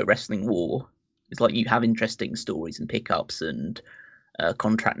quote unquote wrestling war. It's like you have interesting stories and pickups and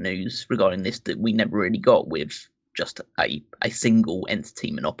contract news regarding this that we never really got with just a single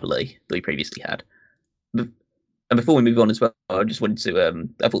entity monopoly that we previously had. And before we move on as well, I just wanted to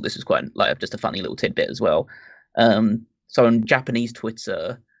I thought this was quite like just a funny little tidbit as well. So on Japanese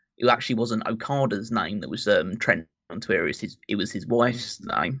Twitter, it actually wasn't Okada's name that was trending on Twitter. It was his wife's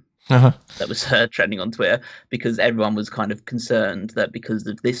name that was trending on Twitter, because everyone was kind of concerned that because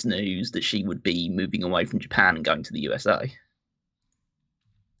of this news that she would be moving away from Japan and going to the USA.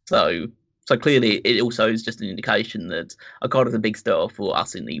 So clearly it also is just an indication that Okada's a big star for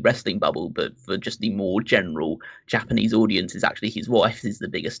us in the wrestling bubble, but for just the more general Japanese audience, is actually his wife is the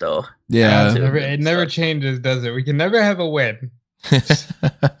bigger star. Yeah. It never changes, does it? We can never have a win.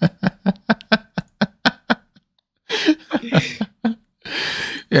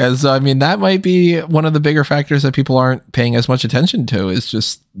 Yeah, so I mean, that might be one of the bigger factors that people aren't paying as much attention to, is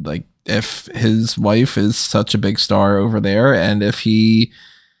just like if his wife is such a big star over there, and if he,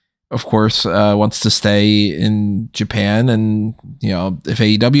 of course, wants to stay in Japan, and if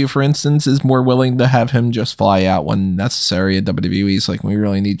AEW, for instance, is more willing to have him just fly out when necessary, and WWE's like, we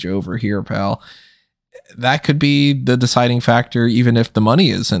really need you over here, pal. That could be the deciding factor, even if the money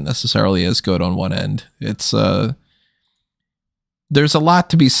isn't necessarily as good on one end. It's there's a lot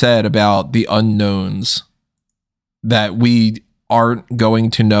to be said about the unknowns that we aren't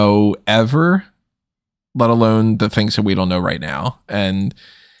going to know ever, let alone the things that we don't know right now. And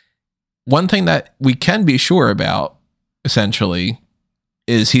one thing that we can be sure about, essentially,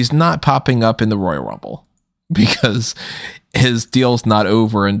 is he's not popping up in the Royal Rumble, because his deal's not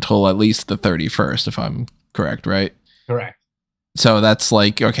over until at least the 31st, if I'm correct, right? Correct. So that's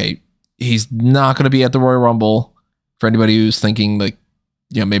like, okay, he's not going to be at the Royal Rumble. For anybody who's thinking like,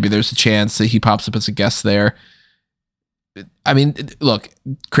 maybe there's a chance that he pops up as a guest there. I mean, look,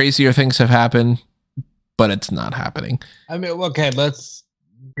 crazier things have happened, but it's not happening. I mean, okay,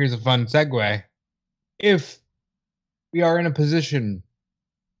 here's a fun segue. If we are in a position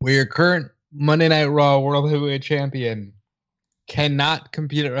where your current Monday Night Raw World Heavyweight Champion cannot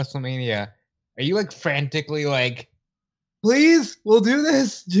compete at WrestleMania, are you like frantically like, please, we'll do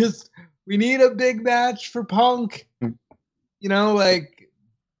this? Just, we need a big match for Punk. Like.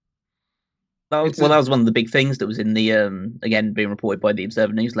 That was one of the big things that was in the again being reported by the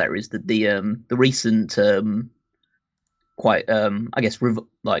Observer newsletter, is that the recent quite I guess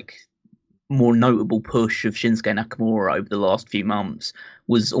more notable push of Shinsuke Nakamura over the last few months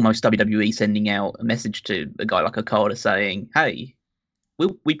was almost WWE sending out a message to a guy like Okada saying, "Hey,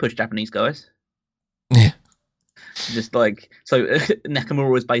 we push Japanese guys." Yeah. Just like, so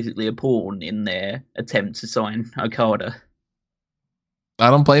Nakamura was basically a pawn in their attempt to sign Okada. I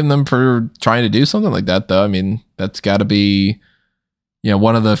don't blame them for trying to do something like that, though. I mean, that's got to be,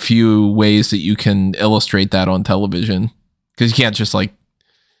 one of the few ways that you can illustrate that on television, because you can't just like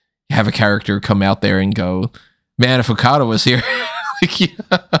have a character come out there and go, "Man, if Okada was here," you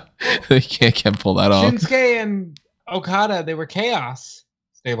can't pull that off. Shinsuke and Okada, they were Chaos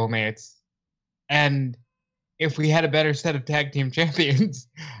stablemates. And if we had a better set of tag team champions,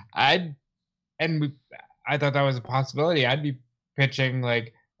 I thought that was a possibility. I'd be pitching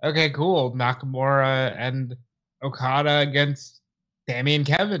like, okay, cool, Nakamura and Okada against Sammy and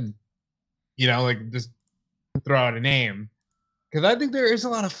Kevin. Like just throw out a name. Because I think there is a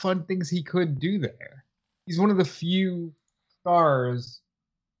lot of fun things he could do there. He's one of the few stars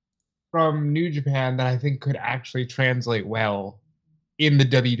from New Japan that I think could actually translate well in the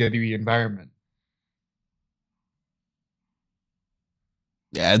WWE environment.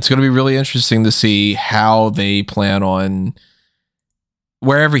 Yeah, it's going to be really interesting to see how they plan on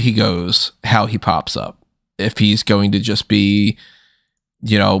wherever he goes, how he pops up. If he's going to just be,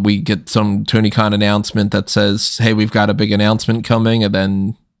 we get some Tony Khan announcement that says, hey, we've got a big announcement coming. And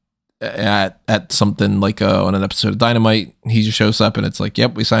then at something like on an episode of Dynamite, he just shows up and it's like,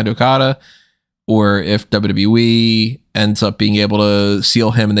 yep, we signed Okada. Or if WWE ends up being able to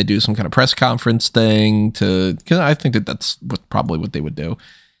seal him and they do some kind of press conference thing because I think that's probably what they would do,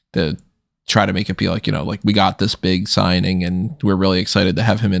 to try to make it be like, like we got this big signing and we're really excited to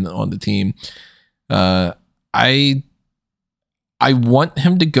have him on the team. I want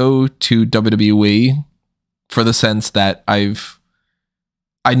him to go to WWE for the sense that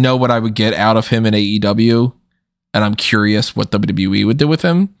I know what I would get out of him in AEW, and I'm curious what WWE would do with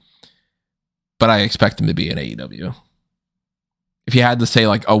him. But I expect him to be in AEW. If you had to say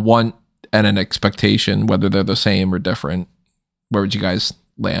like a want and an expectation, whether they're the same or different, where would you guys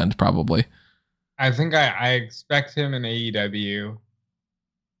land? Probably. I think I expect him in AEW.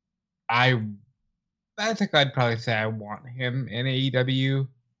 I think I'd probably say I want him in AEW,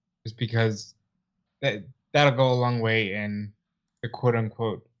 just because that'll go a long way in the quote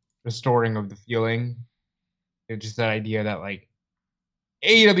unquote restoring of the feeling. It's just that idea that like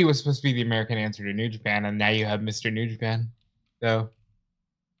AEW was supposed to be the American answer to New Japan, and now you have Mr. New Japan. So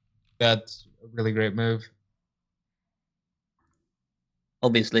that's a really great move.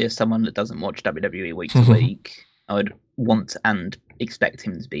 Obviously, as someone that doesn't watch WWE week to week, I would want and expect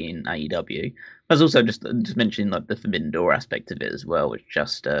him to be in AEW. I was also just mentioning like the Forbidden Door aspect of it as well, which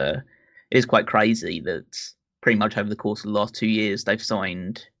just it is quite crazy that pretty much over the course of the last 2 years they've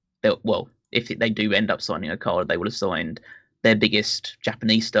signed. If they do end up signing Okada, they would have signed their biggest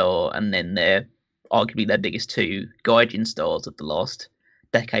Japanese star and then arguably their biggest two Gaijin stars of the last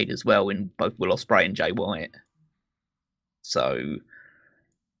decade as well, in both Will Ospreay and Jay White. So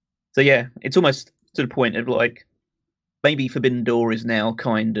yeah, it's almost to the point of like maybe Forbidden Door is now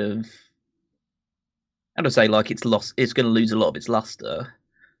kind of, how to say, like it's going to lose a lot of its luster,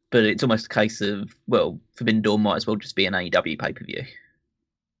 but it's almost a case of, well, Forbidden Door might as well just be an AEW pay-per-view.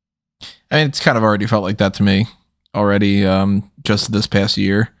 I mean, it's kind of already felt like that to me already, just this past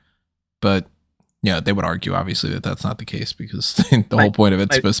year, but yeah, they would argue obviously that that's not the case because the whole point of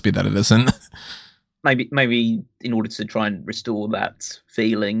it's supposed to be that it isn't. Maybe in order to try and restore that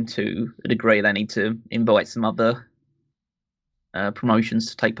feeling to a degree, they need to invite some other promotions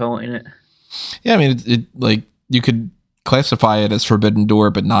to take part in it. Yeah, I mean, it like you could classify it as Forbidden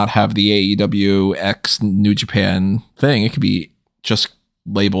Door, but not have the AEW X New Japan thing. It could be just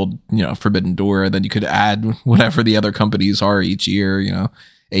labeled, Forbidden Door. Then you could add whatever the other companies are each year,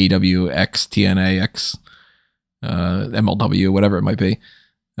 AEW X, TNA X, MLW, whatever it might be.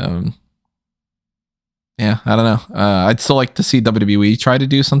 Yeah, I don't know. I'd still like to see WWE try to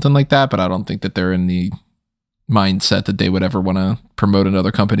do something like that, but I don't think that they're in the mindset that they would ever want to promote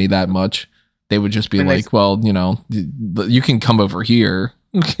another company that much. They would just be well, you can come over here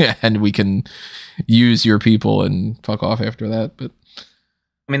and we can use your people and fuck off after that. But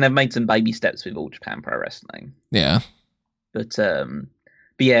I mean, they've made some baby steps with All Japan Pro Wrestling. Yeah. But I'm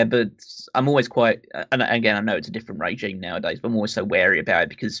always quite, and again, I know it's a different regime nowadays, but I'm always so wary about it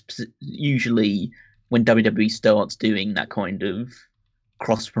because usually when WWE starts doing that kind of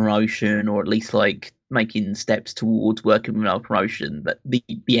cross promotion, or at least like making steps towards working with another promotion, that the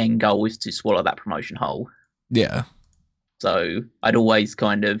end goal is to swallow that promotion whole. Yeah. So I'd always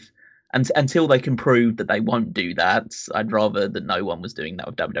kind of, until they can prove that they won't do that, I'd rather that no one was doing that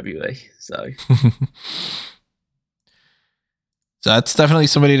with WWE. So. So that's definitely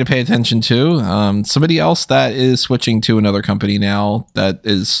somebody to pay attention to. Somebody else that is switching to another company now that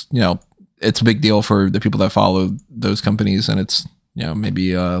is, it's a big deal for the people that follow those companies, and it's,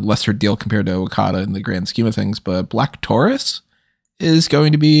 maybe a lesser deal compared to Okada in the grand scheme of things, but Black Taurus is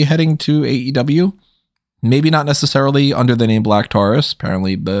going to be heading to AEW. Maybe not necessarily under the name Black Taurus.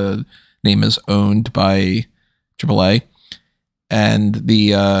 Apparently the name is owned by AAA, and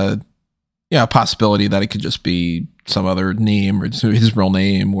the possibility that it could just be some other name or his real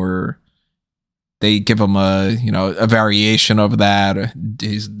name, or they give him a variation of that.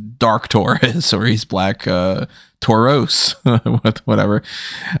 He's Dark Taurus or he's Black Tauros, whatever.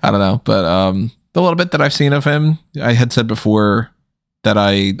 I don't know, but the little bit that I've seen of him, I had said before that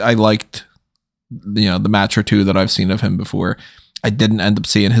I liked, the match or two that I've seen of him before. I didn't end up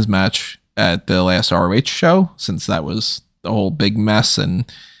seeing his match at the last ROH show since that was the whole big mess,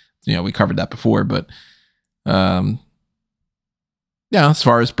 and we covered that before. But as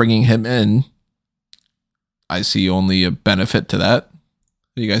far as bringing him in, I see only a benefit to that. How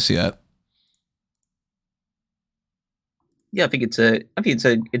do you guys see that? Yeah, I think it's a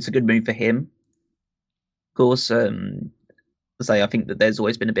good move for him. Of course, I think that there's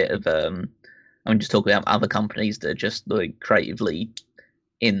always been a bit of I'm just talking about other companies that are just like creatively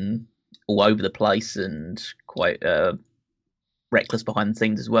in all over the place and quite reckless behind the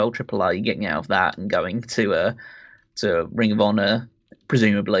scenes as well. AAA getting out of that and going to Ring of Honor.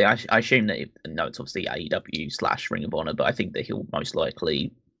 Presumably, I assume that it's obviously AEW / Ring of Honor, but I think that he'll most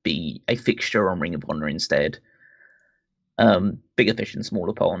likely be a fixture on Ring of Honor instead. Bigger fish in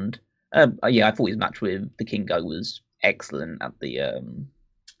smaller pond. I thought his match with the Kingo was excellent at the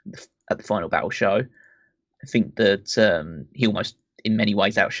final battle show. I think that he almost, in many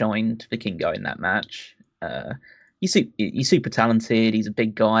ways, outshined the Kingo in that match. He's super talented. He's a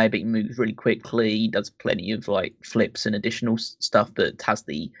big guy, but he moves really quickly. He does plenty of like flips and additional stuff that has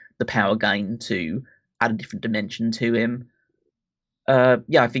the power gain to add a different dimension to him.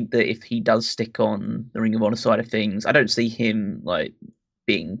 I think that if he does stick on the Ring of Honor side of things, I don't see him like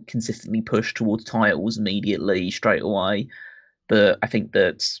being consistently pushed towards titles immediately straight away. But I think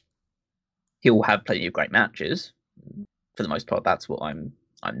that he'll have plenty of great matches. For the most part, that's what I'm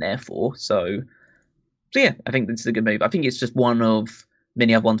there for. So yeah, I think this is a good move. I think it's just one of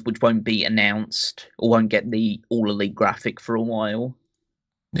many other ones which won't be announced or won't get the All Elite graphic for a while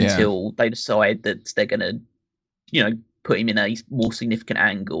until they decide that they're going to, put him in a more significant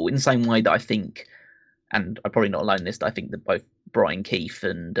angle. In the same way that I think, and I'm probably not alone in this, that I think that both Brian Keith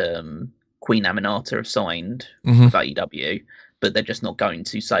and Queen Aminata have signed with AEW, but they're just not going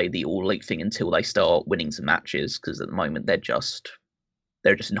to say the All Elite thing until they start winning some matches, because at the moment they're just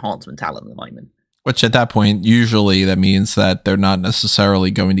enhancement talent at the moment. Which at that point, usually that means that they're not necessarily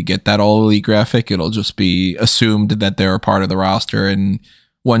going to get that All Elite graphic. It'll just be assumed that they're a part of the roster, and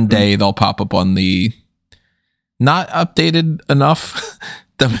one day they'll pop up on the not updated enough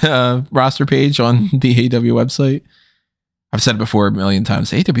the roster page on the AEW website. I've said it before a million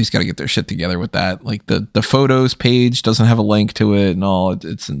times. AEW's got to get their shit together with that. Like the photos page doesn't have a link to it and all.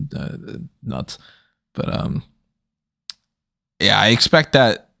 It's nuts. But I expect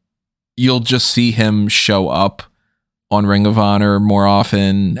that you'll just see him show up on Ring of Honor more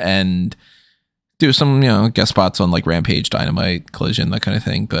often and do some, guest spots on like Rampage, Dynamite, Collision, that kind of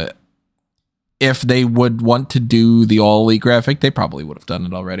thing. But if they would want to do the All Elite graphic, they probably would have done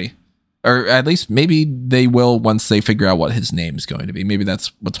it already. Or at least maybe they will once they figure out what his name is going to be. Maybe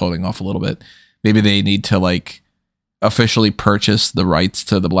that's what's holding off a little bit. Maybe they need to like officially purchase the rights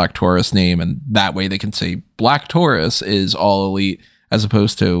to the Black Taurus name, and that way they can say Black Taurus is All Elite, as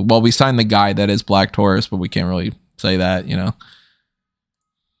opposed to, well, we signed the guy that is Black Taurus, but we can't really say that, What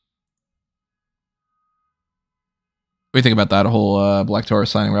do you think about that whole Black Taurus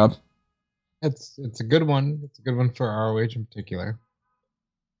signing, Rob? It's a good one. It's a good one for ROH in particular.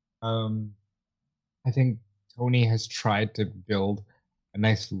 I think Tony has tried to build a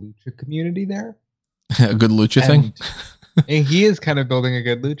nice lucha community there. A good lucha thing? And he is kind of building a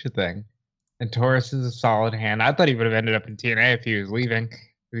good lucha thing. And Taurus is a solid hand. I thought he would have ended up in TNA if he was leaving, because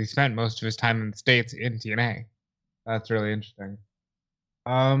he spent most of his time in the States in TNA. That's really interesting.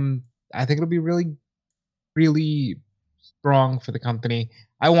 I think it'll be really, really strong for the company.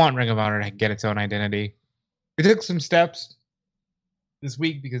 I want Ring of Honor to get its own identity. We took some steps this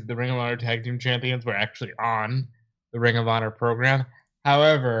week because the Ring of Honor Tag Team Champions were actually on the Ring of Honor program.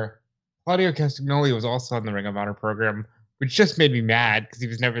 However, Claudio Castagnoli was also on the Ring of Honor program, which just made me mad because he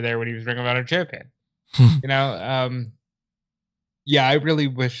was never there when he was Ring of Honor champion. I really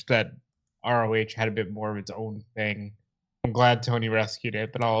wish that ROH had a bit more of its own thing. I'm glad Tony rescued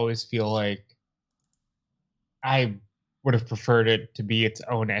it, but I'll always feel like I would have preferred it to be its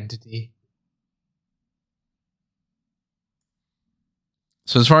own entity.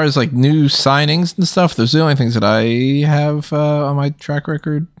 So as far as like new signings and stuff, those are the only things that I have on my track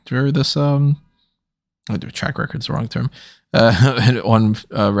record for this. Track record's the wrong term. On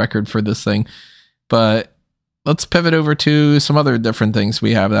record for this thing, but let's pivot over to some other different things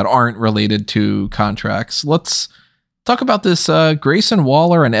we have that aren't related to contracts. Let's talk about this Grayson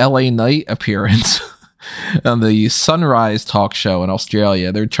Waller and LA Knight appearance on the Sunrise talk show in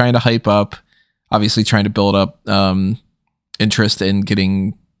Australia. They're trying to hype up obviously trying to build up interest in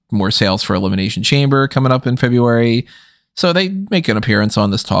getting more sales for Elimination Chamber coming up in February. So they make an appearance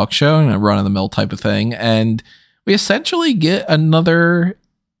on this talk show, a run-of-the-mill type of thing. And we essentially get another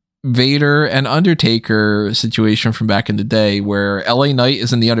Vader and Undertaker situation from back in the day where LA Knight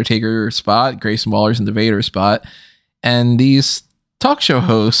is in the Undertaker spot, Grayson Waller's in the Vader spot, and these talk show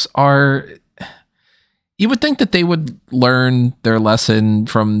hosts are, you would think that they would learn their lesson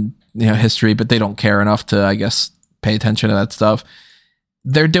from history, but they don't care enough to, I guess, pay attention to that stuff.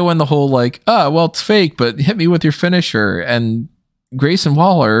 They're doing the whole like, oh, well, it's fake, but hit me with your finisher. And Grayson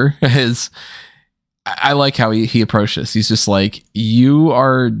Waller is, I like how he approached this. He's just like, you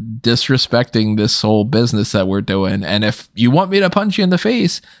are disrespecting this whole business that we're doing. And if you want me to punch you in the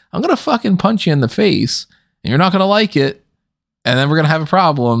face, I'm going to fucking punch you in the face and you're not going to like it. And then we're going to have a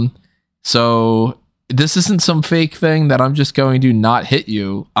problem. So this isn't some fake thing that I'm just going to not hit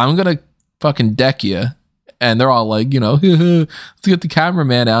you. I'm going to fucking deck you. And they're all like, let's get the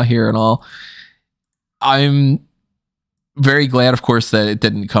cameraman out here and all. I'm very glad, of course, that it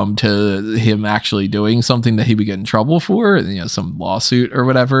didn't come to him actually doing something that he would get in trouble for, some lawsuit or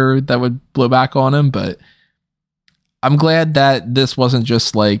whatever that would blow back on him. But I'm glad that this wasn't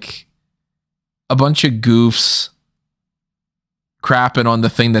just like a bunch of goofs crapping on the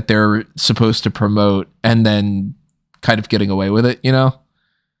thing that they're supposed to promote and then kind of getting away with it,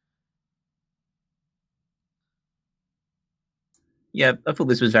 Yeah, I thought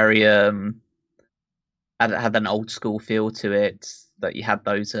this was very had an old school feel to it. That you had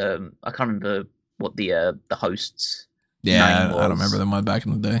those I can't remember what the hosts name was. I don't remember them back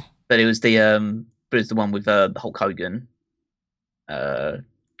in the day. But it was the one with the Hulk Hogan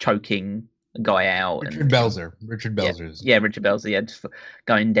choking a guy out. Richard Belzer. Richard Belzer's. Yeah, Richard Belzer. Yeah, just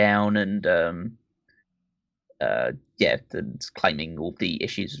going down and claiming all the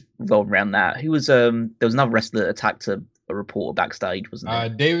issues revolving around that. Who was there was another wrestler that attacked a reporter backstage, wasn't there?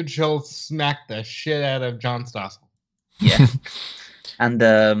 David Schultz smacked the shit out of John Stossel. Yeah. And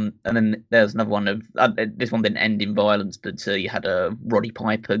then there was another one of this one didn't end in violence, but you had a Roddy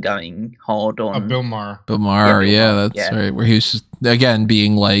Piper going hard on Bill Maher. Bill Maher, that's right. Where he was just, again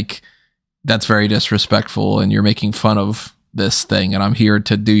being like, "That's very disrespectful, and you're making fun of this thing, and I'm here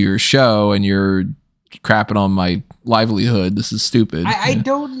to do your show, and you're crapping on my livelihood. This is stupid." I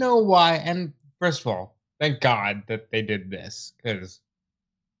don't know why. And first of all, thank God that they did this, because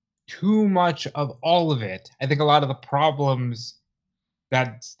too much of all of it, I think a lot of the problems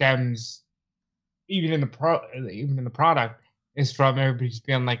that stems even in the product is from everybody just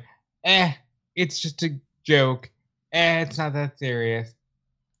being like, it's just a joke. It's not that serious.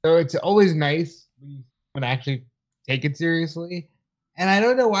 So it's always nice when actually take it seriously. And I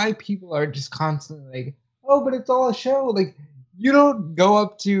don't know why people are just constantly like, oh, but it's all a show. Like, you don't go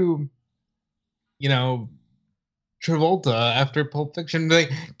up to, Travolta after Pulp Fiction and be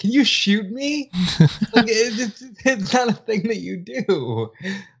like, can you shoot me? Like, it's not a thing that you do.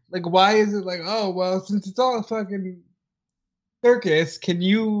 Like, why is it like, oh, well, since it's all a fucking circus, can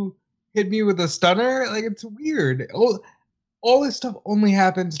you hit me with a stunner? Like, it's weird. All this stuff only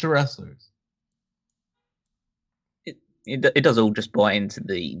happens to wrestlers. It does all just buy into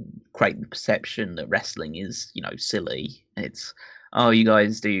create the perception that wrestling is, silly. It's, oh, you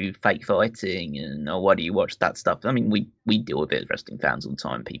guys do fake fighting, and why do you watch that stuff? I mean, we deal with it as wrestling fans all the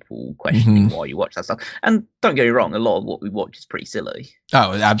time. People questioning why you watch that stuff, and don't get me wrong, a lot of what we watch is pretty silly.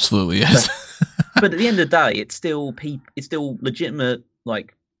 Oh, it absolutely is. But at the end of the day, it's still legitimate,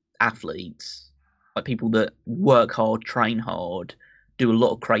 like, athletes, like people that work hard, train hard, do a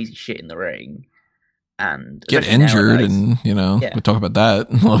lot of crazy shit in the ring, and get injured nowadays, and we talk about that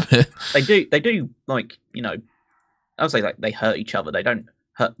a little bit. They do like, I would say, like, they hurt each other. They don't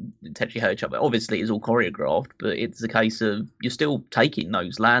intentionally hurt each other. Obviously it's all choreographed, but it's a case of you're still taking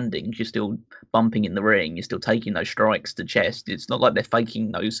those landings, you're still bumping in the ring, you're still taking those strikes to chest. It's not like they're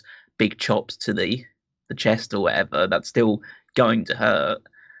faking those big chops to the chest or whatever. That's still going to hurt.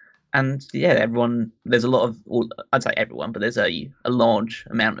 And yeah, there's a lot of, I'd say everyone, but there's a large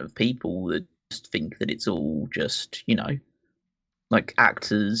amount of people that just think that it's all just, like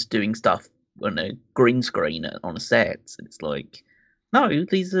actors doing stuff on a green screen on a set. It's like, no,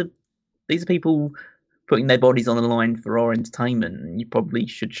 these are people putting their bodies on the line for our entertainment, and you probably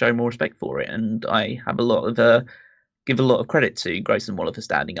should show more respect for it. And I have give a lot of credit to Grayson Waller for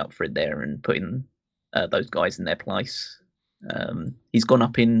standing up for it there and putting those guys in their place. He's gone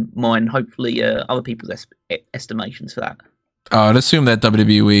up in mine, hopefully other people's estimations for that. I'd assume that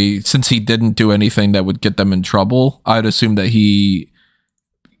WWE, since he didn't do anything that would get them in trouble, I'd assume that he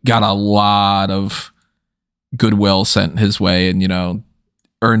got a lot of goodwill sent his way, and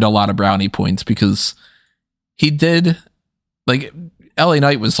earned a lot of brownie points because he did, like, LA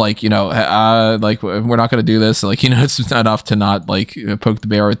Knight was like, like, we're not going to do this. Like, it's not enough to not like poke the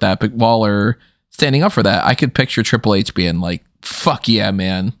bear with that. But Waller standing up for that, I could picture Triple H being like, fuck yeah,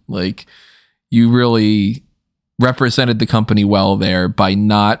 man. Like, you really represented the company well there by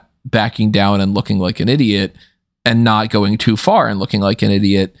not backing down and looking like an idiot and not going too far and looking like an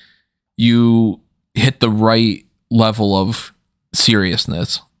idiot. You hit the right level of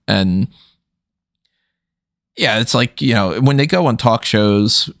seriousness. And yeah, it's like, when they go on talk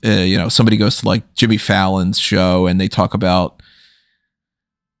shows, somebody goes to like Jimmy Fallon's show and they talk about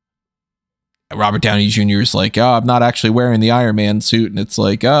Robert Downey Jr. is like, oh, I'm not actually wearing the Iron Man suit. And it's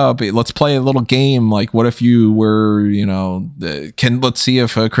like, oh, but let's play a little game. Like, what if you were, let's see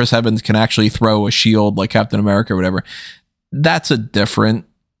if Chris Evans can actually throw a shield like Captain America or whatever. That's a different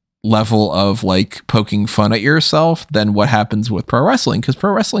level of like poking fun at yourself than what happens with pro wrestling. Because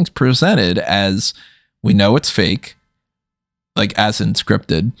pro wrestling's presented as, we know it's fake, like as in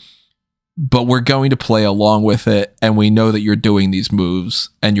scripted, but we're going to play along with it. And we know that you're doing these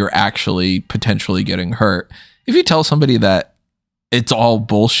moves and you're actually potentially getting hurt. If you tell somebody that it's all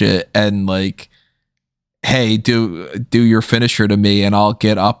bullshit and like, hey, do your finisher to me and I'll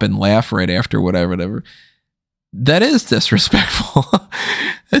get up and laugh right after, whatever, that is disrespectful.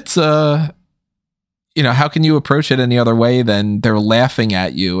 It's how can you approach it any other way than they're laughing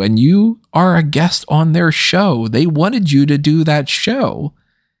at you and you are a guest on their show. They wanted you to do that show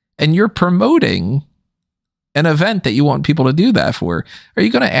and you're promoting an event that you want people to do that for. Are you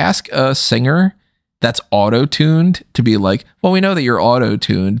going to ask a singer that's auto-tuned to be like, well, we know that you're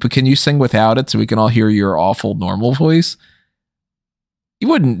auto-tuned, but can you sing without it so we can all hear your awful normal voice? You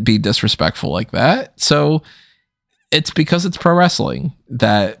wouldn't be disrespectful like that. So it's because it's pro wrestling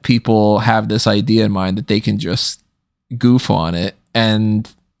that people have this idea in mind that they can just goof on it.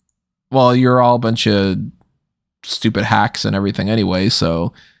 And well, you're all a bunch of stupid hacks and everything anyway.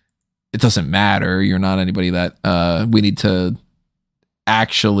 So it doesn't matter. You're not anybody that we need to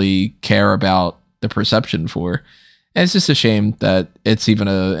actually care about the perception for. And it's just a shame that it's even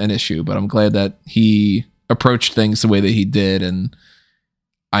an issue, but I'm glad that he approached things the way that he did. And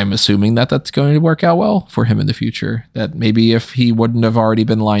I'm assuming that that's going to work out well for him in the future. That maybe if he wouldn't have already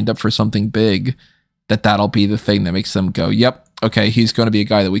been lined up for something big, that'll be the thing that makes them go, yep, okay, he's going to be a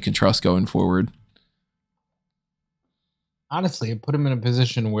guy that we can trust going forward. Honestly, it put him in a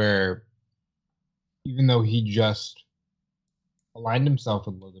position where even though he just aligned himself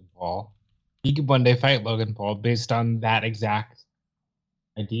with Logan Paul, he could one day fight Logan Paul based on that exact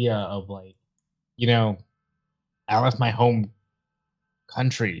idea of like, I left my home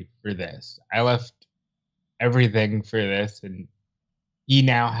country for this. I left everything for this, and he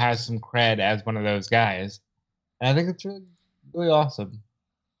now has some cred as one of those guys. And I think it's really, really awesome.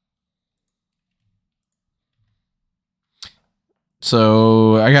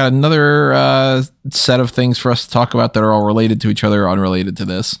 So I got another set of things for us to talk about that are all related to each other, unrelated to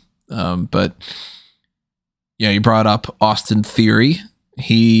this. But you brought up Austin Theory.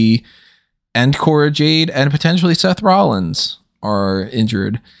 He and Cora Jade and potentially Seth Rollins are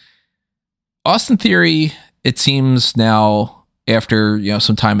injured. Austin Theory, it seems now, after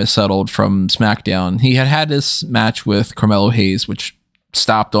some time has settled from SmackDown, he had this match with Carmelo Hayes, which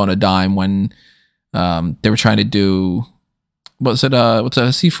stopped on a dime when they were trying to do, what's it, a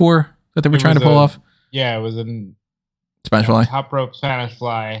C4 that they were trying to pull off? Yeah, it was a Spanish fly. Top rope Spanish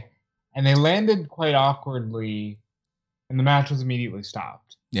fly, and they landed quite awkwardly, and the match was immediately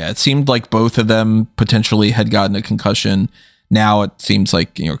stopped. Yeah, it seemed like both of them potentially had gotten a concussion. Now it seems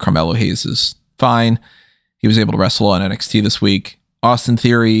like, Carmelo Hayes is fine. He was able to wrestle on NXT this week. Austin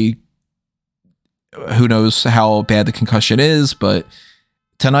Theory, who knows how bad the concussion is, but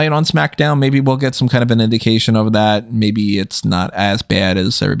tonight on SmackDown, maybe we'll get some kind of an indication of that. Maybe it's not as bad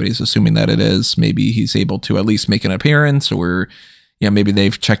as everybody's assuming that it is. Maybe he's able to at least make an appearance, or maybe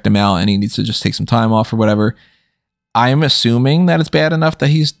they've checked him out and he needs to just take some time off or whatever. I'm assuming that it's bad enough that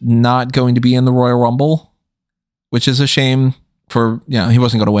he's not going to be in the Royal Rumble, which is a shame for, he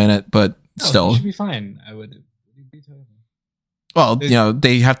wasn't going to win it, but still. He should be fine. I would be totally. Well,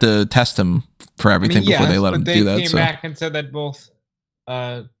 they have to test him for everything before they let him do that. They came back and said that both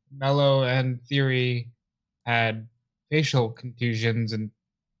Mello and Theory had facial contusions, and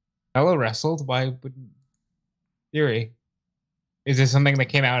Mello wrestled. Why wouldn't Theory? Is there something that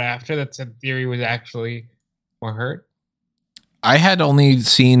came out after that said Theory was actually more hurt? I had only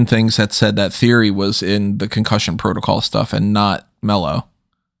seen things that said that Theory was in the concussion protocol stuff and not Mello.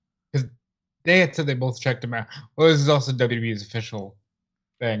 Because they had said they both checked him out. Well, this is also WWE's official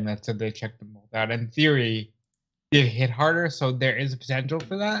thing that said they checked them both out. And Theory did hit harder, so there is a potential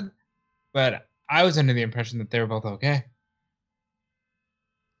for that. But I was under the impression that they were both okay.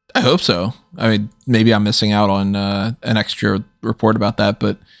 I hope so. I mean, maybe I'm missing out on an extra report about that,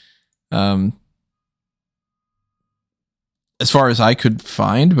 but as far as I could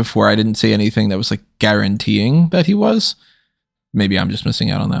find before, I didn't see anything that was like guaranteeing that he was. Maybe I'm just missing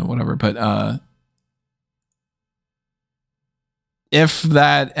out on that, whatever. But if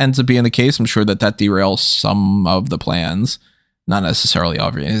that ends up being the case, I'm sure that derails some of the plans. Not necessarily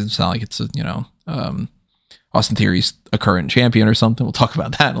obvious. It's not like it's Austin Theory's a current champion or something. We'll talk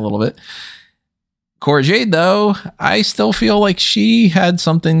about that in a little bit. Cora Jade, though, I still feel like she had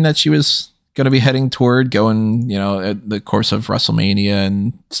something that she was going to be heading toward, going, at the course of WrestleMania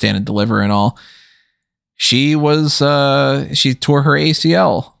and Stand and Deliver and all. She was, she tore her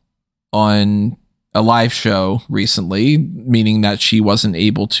ACL on a live show recently, meaning that she wasn't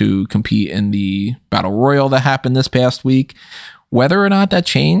able to compete in the Battle Royal that happened this past week. Whether or not that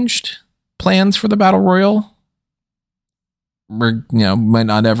changed plans for the Battle Royal, might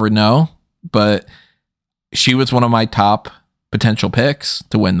not ever know, but she was one of my top potential picks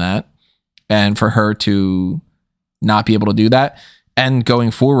to win that. And for her to not be able to do that, and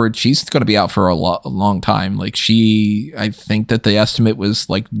going forward, she's going to be out for a long time. Like I think that the estimate was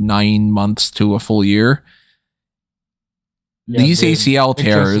like 9 months to a full year. Yeah, these ACL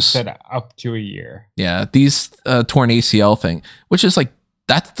tears said up to a year. Yeah, these torn ACL thing, which is like,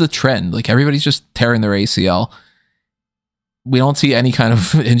 that's the trend. Like everybody's just tearing their ACL. We don't see any kind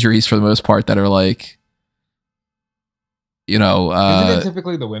of injuries for the most part that are like, isn't it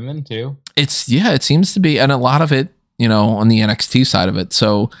typically the women too? It seems to be, and a lot of it, on the NXT side of it.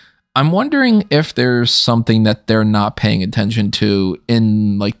 So I'm wondering if there's something that they're not paying attention to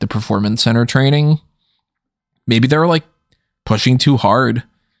in like the Performance Center training. Maybe they're like pushing too hard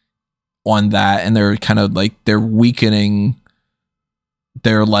on that, and they're kind of like, they're weakening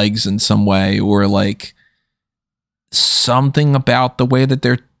their legs in some way, or like something about the way that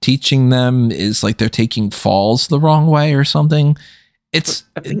they're teaching them is like they're taking falls the wrong way or something.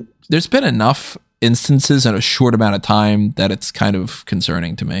 There's been enough instances in a short amount of time that it's kind of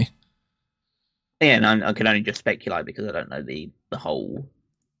concerning to me. Yeah, and I can only just speculate because I don't know the whole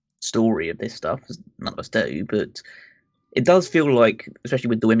story of this stuff, as none of us do, but it does feel like, especially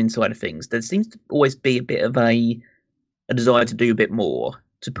with the women's side of things, there seems to always be a bit of a desire to do a bit more,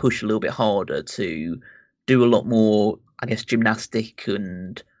 to push a little bit harder, to do a lot more, I guess, gymnastic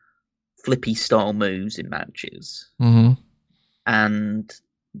and flippy style moves in matches. Mm-hmm. And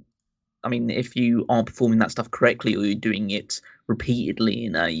I mean, if you are performing that stuff correctly, or you're doing it repeatedly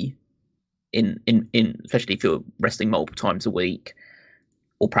in especially if you're wrestling multiple times a week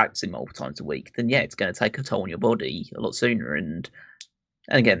or practicing multiple times a week, then yeah, it's going to take a toll on your body a lot sooner. And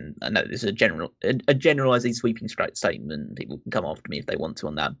again, I know this is a generalizing sweeping statement. People can come after me if they want to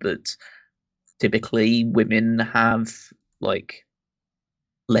on that, but typically women have like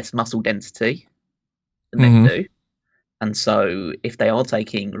less muscle density than men do. And so if they are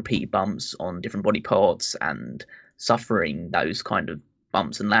taking repeated bumps on different body parts and suffering those kind of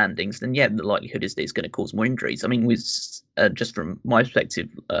bumps and landings, then yeah, the likelihood is that it's going to cause more injuries. I mean, with just from my perspective,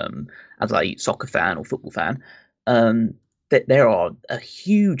 as a soccer fan or football fan, that there are a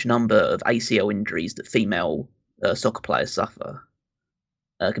huge number of ACL injuries that female soccer players suffer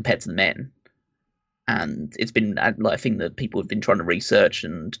compared to the men. And it's been, I think that people have been trying to research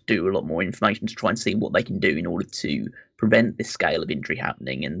and do a lot more information to try and see what they can do in order to prevent this scale of injury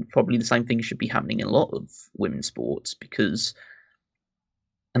happening. And probably the same thing should be happening in a lot of women's sports, because,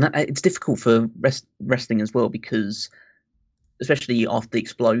 and it's difficult for wrestling as well, because especially after the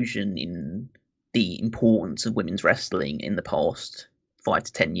explosion in the importance of women's wrestling in the past 5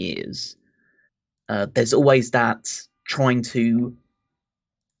 to 10 years, there's always that trying to,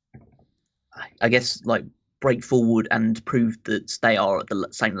 I guess, like break forward and prove that they are at the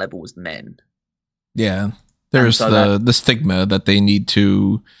same level as the men. Yeah, there's the stigma that they need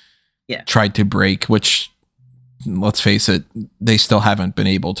to try to break, which, let's face it, they still haven't been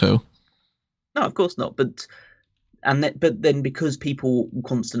able to. No, of course not. But then because people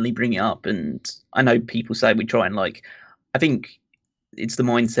constantly bring it up, and I know people say we try and I think it's the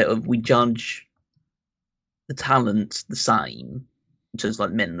mindset of we judge the talent the same, just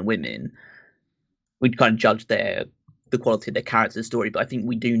like men and women. We'd kind of judge the quality of their character story, but I think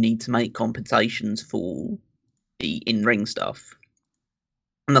we do need to make compensations for the in-ring stuff.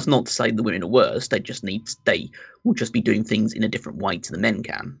 And that's not to say the women are worse. They will just be doing things in a different way to the men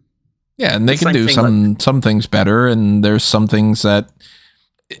can. Yeah, and they can do some things better, and there's some things that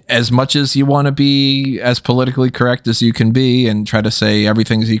as much as you want to be as politically correct as you can be and try to say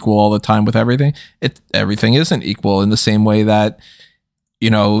everything's equal all the time with everything, everything isn't equal, in the same way that, you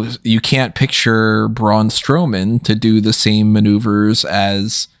know, you can't picture Braun Strowman to do the same maneuvers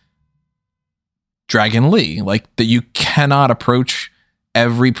as Dragon Lee. Like, that you cannot approach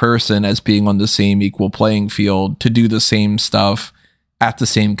every person as being on the same equal playing field to do the same stuff at the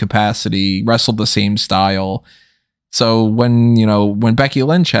same capacity, wrestle the same style. So when Becky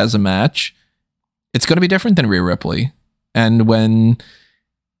Lynch has a match, it's going to be different than Rhea Ripley. And when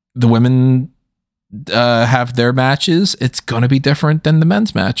the women have their matches, it's going to be different than the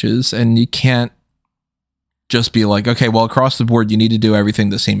men's matches. And you can't just be like, okay, well, across the board, you need to do everything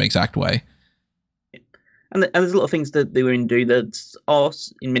the same exact way. And there's a lot of things that the women do that are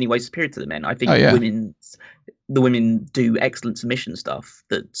in many ways superior to the men. I think the women do excellent submission stuff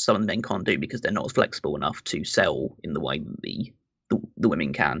that some of the men can't do because they're not as flexible enough to sell in the way that the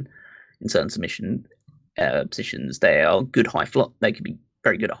women can in certain submission positions. They are good they can be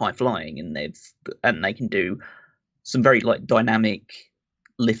very good at high flying, and they can do some very like dynamic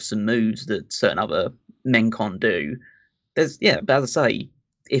lifts and moves that certain other men can't do. But as I say,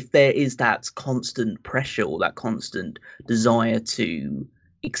 if there is that constant pressure or that constant desire to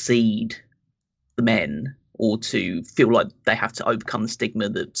exceed the men, or to feel like they have to overcome the stigma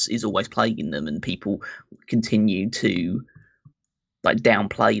that is always plaguing them, and people continue to like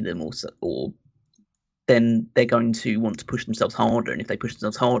downplay them, or then they're going to want to push themselves harder, and if they push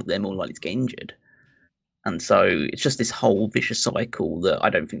themselves harder, they're more likely to get injured. And so it's just this whole vicious cycle that I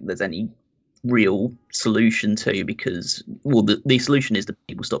don't think there's any real solution to, because the solution is that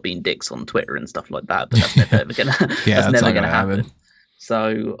people stop being dicks on Twitter and stuff like that, but that's never ever gonna that's never gonna happen.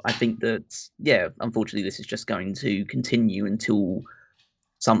 So I think that unfortunately this is just going to continue until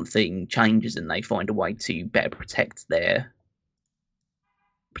something changes and they find a way to better protect their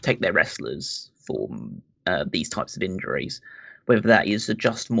wrestlers from these types of injuries, whether that is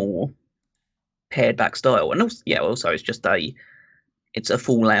just more pared back style, and also it's a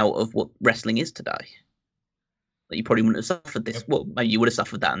fallout of what wrestling is today. You probably wouldn't have suffered this. Well, maybe you would have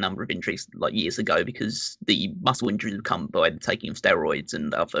suffered that number of injuries like years ago because the muscle injuries have come by the taking of steroids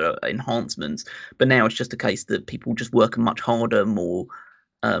and other enhancements. But now it's just a case that people just work a much harder, more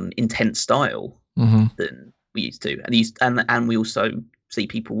intense style than we used to, and we also see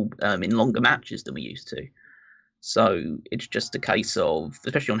people in longer matches than we used to. So it's just a case of,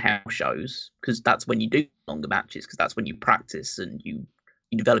 especially on house shows, because that's when you do longer matches, because that's when you practice and you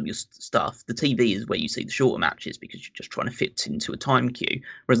develop your stuff. The TV is where you see the shorter matches because you're just trying to fit into a time queue.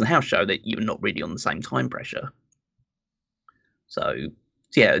 Whereas in the house show, that you're not really on the same time pressure. So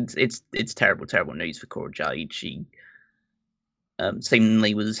yeah, it's terrible news for Cora Jade. She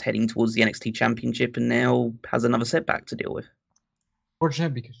seemingly was heading towards the NXT Championship and now has another setback to deal with.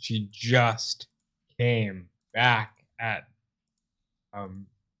 Fortunate, because she just came back at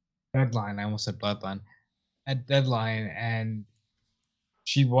Deadline. I almost said Bloodline. At Deadline, and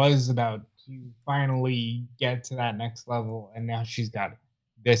she was about to finally get to that next level, and now she's got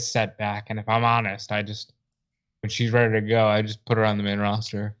this setback. And if I'm honest, when she's ready to go, I just put her on the main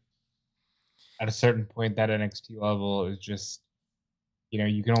roster. At a certain point, that NXT level is just,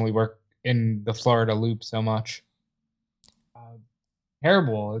 you can only work in the Florida loop so much.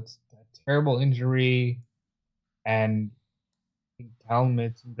 Terrible. It's a terrible injury, and I think Talon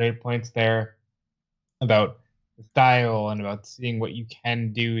made some great points there about the style and about seeing what you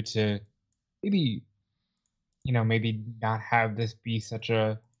can do to maybe not have this be such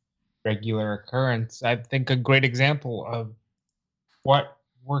a regular occurrence. I think a great example of what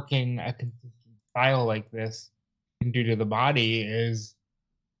working a consistent style like this can do to the body is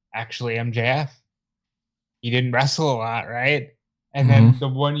actually MJF. He didn't wrestle a lot, right? And then the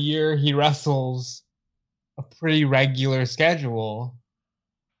 1 year he wrestles a pretty regular schedule,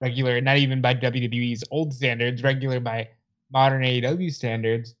 regular, not even by WWE's old standards, regular by modern AEW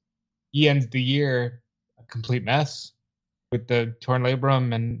standards, he ends the year a complete mess with the torn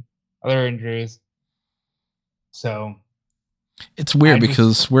labrum and other injuries. So it's weird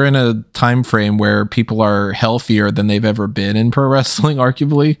because we're in a time frame where people are healthier than they've ever been in pro wrestling,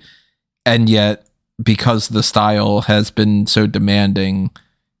 arguably, and yet because the style has been so demanding,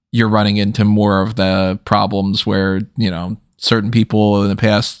 you're running into more of the problems where, certain people in the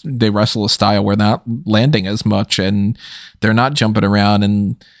past, they wrestle a style where they're not landing as much and they're not jumping around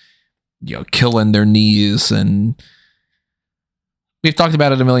and, killing their knees. And we've talked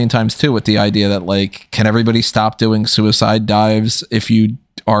about it a million times too, with the idea that, like, can everybody stop doing suicide dives? If you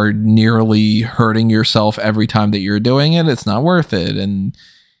are nearly hurting yourself every time that you're doing it, it's not worth it. And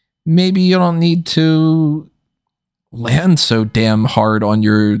maybe you don't need to land so damn hard on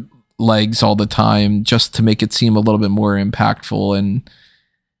your legs all the time just to make it seem a little bit more impactful. And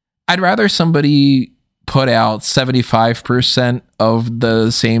I'd rather somebody put out 75% of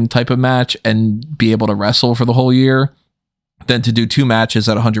the same type of match and be able to wrestle for the whole year than to do 2 matches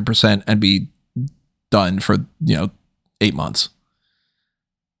at 100% and be done for, 8 months.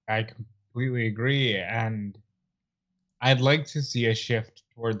 I completely agree. And I'd like to see a shift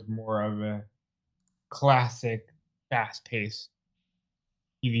towards more of a classic, fast-paced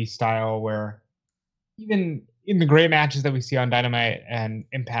TV style where even in the great matches that we see on Dynamite and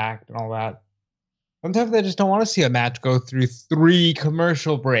Impact and all that, sometimes I just don't want to see a match go through 3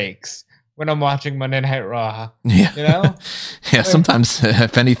 commercial breaks when I'm watching Monday Night Raw. Yeah. You know? Yeah, sometimes,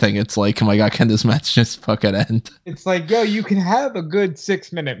 if anything, it's like, oh my God, can this match just fucking end? It's like, yo, you can have a good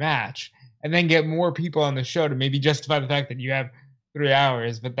 6-minute match and then get more people on the show to maybe justify the fact that you have 3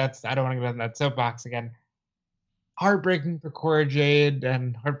 hours, but I don't want to get on that soapbox again. Heartbreaking for Cora Jade,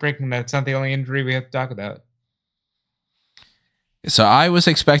 and heartbreaking that it's not the only injury we have to talk about. So I was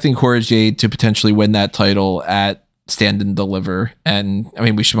expecting Cora Jade to potentially win that title at Stand and Deliver, and I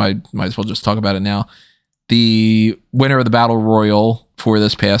mean, might as well just talk about it now. The winner of the Battle Royal for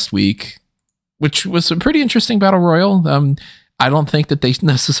this past week, which was a pretty interesting Battle Royal. I don't think that they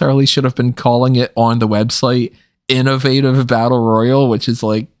necessarily should have been calling it on the website Innovative Battle Royal, which is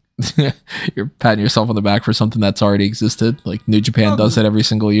like you're patting yourself on the back for something that's already existed. Like New Japan does it every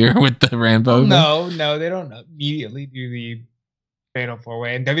single year with the Rambo. No, they don't immediately do the Fatal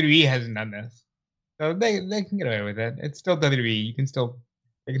 4-Way, and WWE hasn't done this, so they can get away with it. It's still WWE.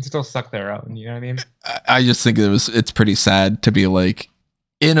 They can still suck their own. You know what I mean? I just think it's pretty sad to be like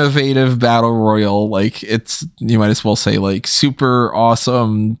Innovative Battle Royal. Like you might as well say like super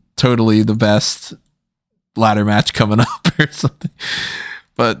awesome, totally the best ladder match coming up or something.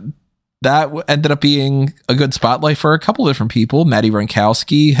 But that ended up being a good spotlight for a couple different people. Maddie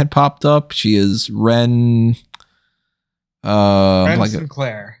Ronkowski had popped up. She is Ren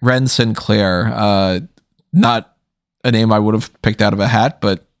Sinclair. Ren Sinclair. Not a name I would have picked out of a hat,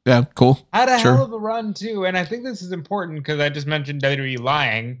 but yeah, cool. Had a hell of a run too, and I think this is important because I just mentioned WWE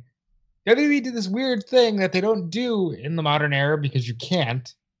lying. WWE did this weird thing that they don't do in the modern era because you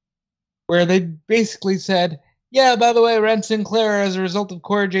can't, where they basically said, yeah, by the way, Ren Sinclair, as a result of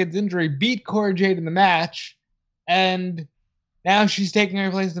Cora Jade's injury, beat Cora Jade in the match, and now she's taking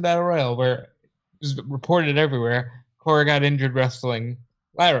her place in the Battle Royal, where it was reported everywhere Cora got injured wrestling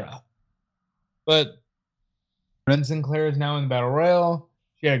Lyra. But Ren Sinclair is now in the Battle Royal.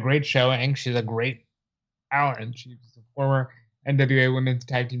 She had a great showing. She's a great talent. She's a former NWA Women's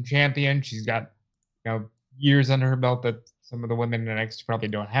Tag Team Champion. She's got years under her belt that some of the women in NXT probably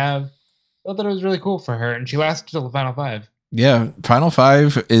don't have. I thought that it was really cool for her, and she lasted till the Final 5. Yeah, Final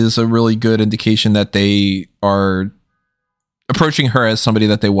 5 is a really good indication that they are approaching her as somebody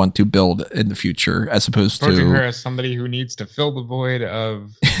that they want to build in the future, as opposed approaching to her as somebody who needs to fill the void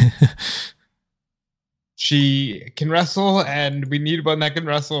of she can wrestle, and we need one that can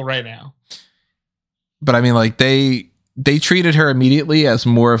wrestle right now. But I mean, like they treated her immediately as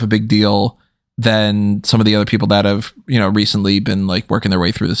more of a big deal than some of the other people that have, recently been like working their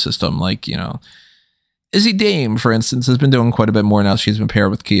way through the system. Like, Izzy Dame, for instance, has been doing quite a bit more now. She's been paired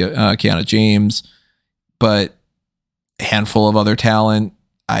with Kiana James, but a handful of other talent.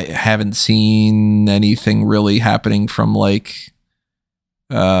 I haven't seen anything really happening from like,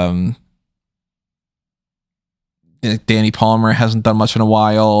 Danny Palmer hasn't done much in a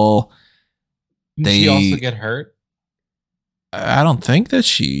while. Did she also get hurt? I don't think that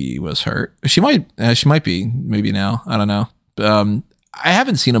she was hurt. She might be, maybe now. I don't know. I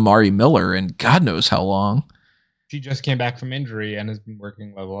haven't seen Amari Miller in God knows how long. She just came back from injury and has been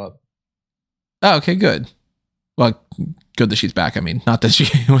working Level Up. Oh, okay, good. Well, good that she's back. I mean, not that she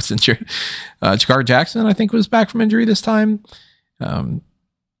was injured. Jakar Jackson, I think, was back from injury this time.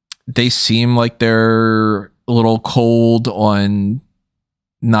 They seem like they're a little cold on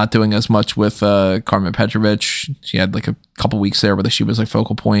not doing as much with Carmen Petrovic. She had like a couple weeks there where she was like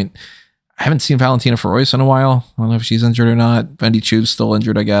focal point. I haven't seen Valentina Feroz in a while. I don't know if she's injured or not. Vendy Chu's still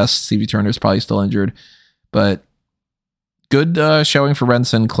injured, I guess. CV Turner's probably still injured. But good showing for Ren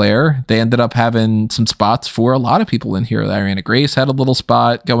Sinclair. They ended up having some spots for a lot of people in here. Ariana Grace had a little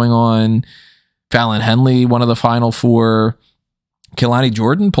spot going on. Fallon Henley, one of the final 4. Kehlani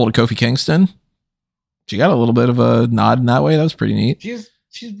Jordan pulled a Kofi Kingston. She got a little bit of a nod in that way. That was pretty neat. She's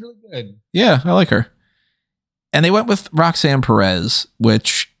really good. Yeah, I like her. And they went with Roxanne Perez,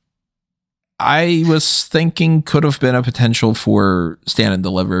 which I was thinking could have been a potential for Stand and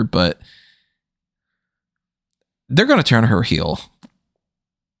Deliver, but they're going to turn her heel.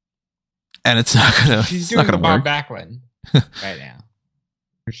 And it's not gonna. She's It's doing not the gonna Bob work. Backlund right now.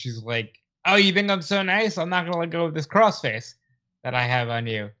 She's like, "Oh, you think I'm so nice? I'm not gonna let go of this crossface that I have on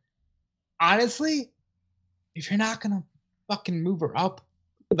you." Honestly, if you're not gonna fucking move her up,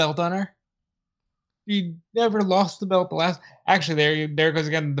 put the belt on her. She never lost the belt the last. Actually, there goes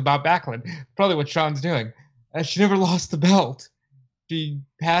again the Bob Backlund. Probably what Sean's doing. She never lost the belt. She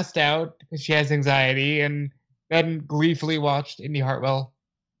passed out because she has anxiety, and then gleefully watched Indy Hartwell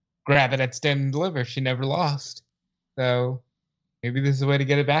grab it at Stand and Deliver. She never lost. So maybe this is a way to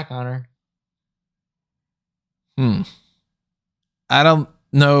get it back on her. I don't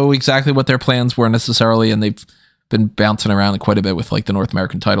know exactly what their plans were necessarily, and they've been bouncing around quite a bit with like the North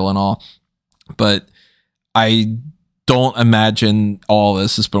American title and all. But I don't imagine all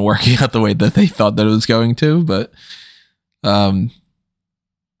this has been working out the way that they thought that it was going to. But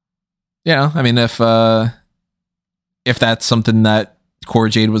yeah, I mean, if that's something that Cora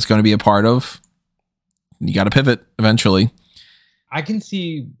Jade was going to be a part of, you got to pivot eventually. I can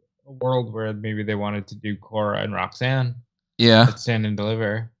see a world where maybe they wanted to do Cora and Roxanne. Yeah. At Stand and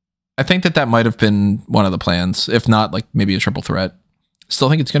Deliver. I think that might have been one of the plans. If not, like maybe a triple threat. Still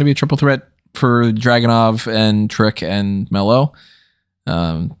think it's going to be a triple threat for Dragunov and Trick and Mello.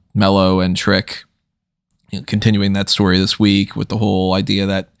 Mello and Trick, continuing that story this week with the whole idea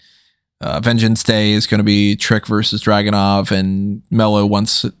that Vengeance Day is going to be Trick versus Dragunov, and Mello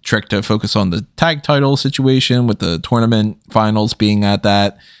wants Trick to focus on the tag title situation with the tournament finals being at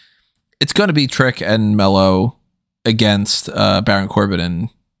that. It's going to be Trick and Mello against Baron Corbin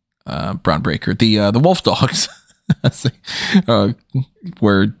and Braun Breaker. The Wolf Dogs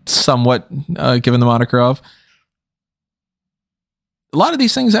were somewhat given the moniker of. A lot of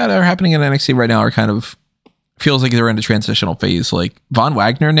these things that are happening in NXT right now are kind of feels like they're in a transitional phase. Like Von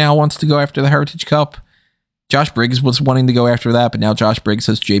Wagner now wants to go after the Heritage Cup. Josh Briggs was wanting to go after that, but now Josh Briggs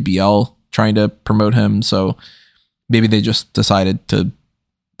has JBL trying to promote him. So maybe they just decided to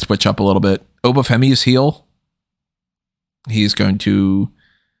switch up a little bit. Oba Femi is heel. He's going to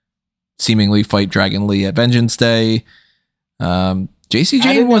seemingly fight Dragon Lee at Vengeance Day. JC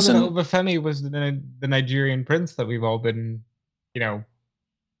Jane wasn't. Oba Femi was the Nigerian prince that we've all been,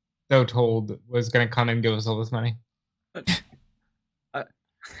 so told was going to come and give us all this money.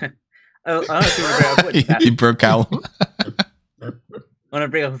 He broke out. I want to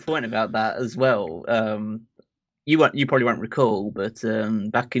bring up a point about that as well. You probably won't recall, but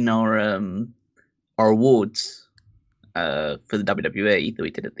back in our awards for the WWE that we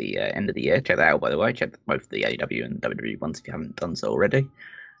did at the end of the year, check that out by the way. Check both the AEW and WWE ones if you haven't done so already.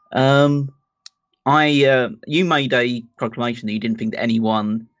 You made a proclamation that you didn't think that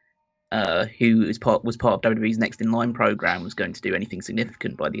anyone who was part of WWE's Next in Line program was going to do anything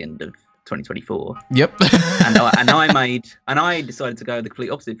significant by the end of 2024. Yep. and I decided to go the complete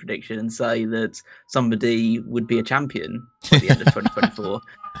opposite prediction and say that somebody would be a champion by the end of 2024.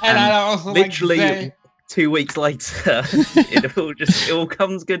 and I also literally like to say, 2 weeks later, it all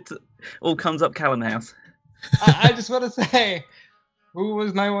comes good. All comes up Callum House. I just want to say, who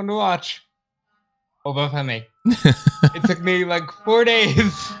was my one to watch? Oba Femi. It took me like 4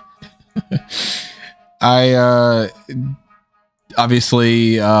 days. I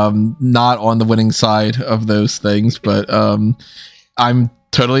obviously not on the winning side of those things, but I'm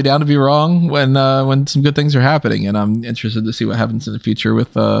totally down to be wrong when some good things are happening, and I'm interested to see what happens in the future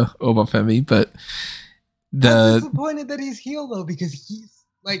with Oba Femi. But I'm disappointed that he's heel though, because he's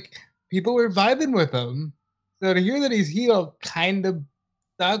like, people were vibing with him. So to hear that he's heel kind of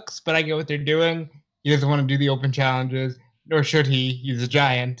sucks, but I get what they're doing. He doesn't want to do the open challenges, nor should he. He's a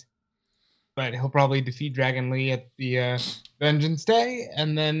giant. But he'll probably defeat Dragon Lee at the Vengeance Day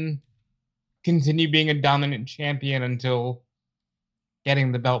and then continue being a dominant champion until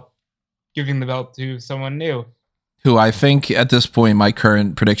giving the belt to someone new. Who I think at this point, my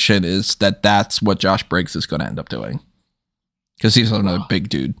current prediction is that that's what Josh Briggs is going to end up doing. Because he's another big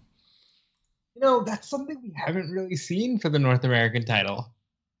dude. That's something we haven't really seen for the North American title.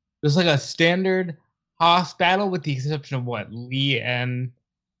 There's like a standard Haas battle with the exception of Lee and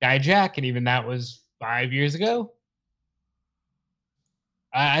Dijak, and even that was 5 years ago.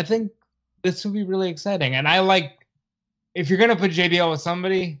 I think this will be really exciting. And if you're going to put JBL with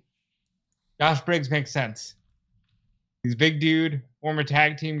somebody, Josh Briggs makes sense. He's a big dude, former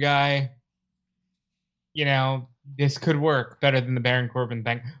tag team guy. This could work better than the Baron Corbin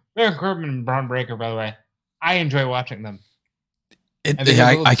thing. Baron Corbin and Braun Breaker, by the way, I enjoy watching them.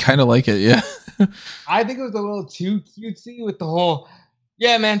 I kind of like it, yeah. I think it was a little too cutesy with the whole,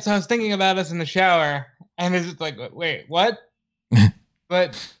 yeah, man, so I was thinking about us in the shower, and it's just like, wait, what?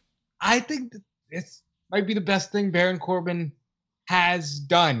 But I think that this might be the best thing Baron Corbin has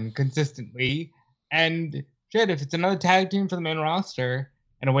done consistently. And shit, if it's another tag team for the main roster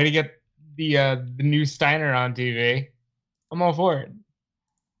and a way to get the new Steiner on TV, I'm all for it.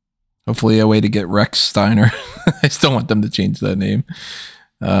 Hopefully a way to get Rex Steiner. I still want them to change that name.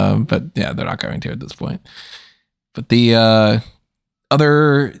 But yeah, they're not going to at this point. But the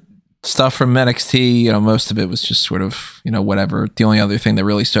other stuff from NXT, most of it was just sort of, whatever. The only other thing that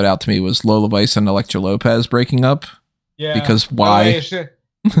really stood out to me was Lola Vice and Elektra Lopez breaking up. Yeah. Because why? Is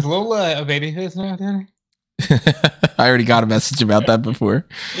Lola a babyface now, Danny? I already got a message about that before.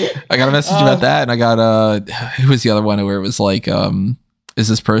 I got a message about that, and I got who was the other one where it was like, is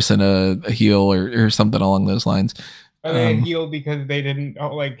this person a heel or something along those lines? Are they a heel because they didn't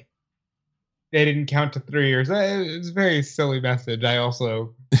they didn't count to 3 years? It's a very silly message. I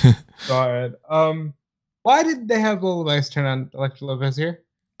also saw it. Why did they have Lola Vice turn on Elektra Lopez here?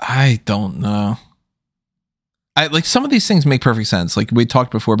 I don't know. Some of these things make perfect sense. Like we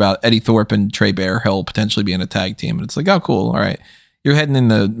talked before about Eddie Thorpe and Trey Bearhill potentially being a tag team. And it's like, oh, cool. All right. You're heading in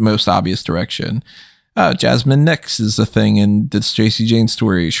the most obvious direction. Jasmine Nix is the thing in this JC Jane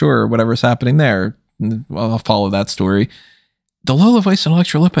story. Sure. Whatever's happening there. Well, I'll follow that story. The Lola Vice and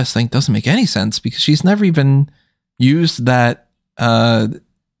Elektra Lopez thing doesn't make any sense because she's never even used that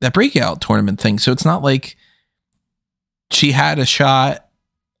breakout tournament thing. So it's not like she had a shot.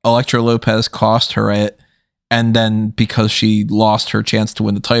 Elektra Lopez cost her it. And then because she lost her chance to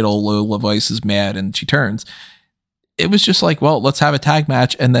win the title, Lola Vice is mad and she turns. It was just like, well, let's have a tag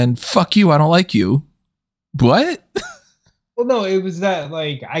match and then fuck you, I don't like you. What? Well, no, it was that,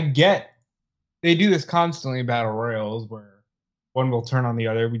 I get they do this constantly in Battle Royals where one will turn on the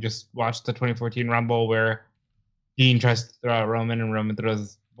other. We just watched the 2014 Rumble where Dean tries to throw out Roman and Roman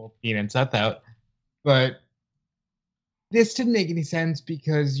throws both Dean and Seth out. But this didn't make any sense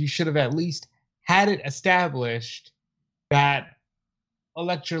because you should have at least had it established that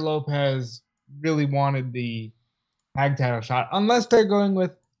Elektra Lopez really wanted the tag title shot, unless they're going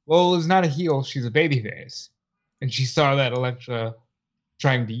with, Lola's not a heel, she's a babyface. And she saw that Elektra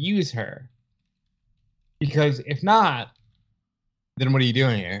trying to use her. Because if not, then what are you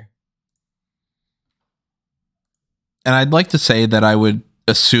doing here? And I'd like to say that I would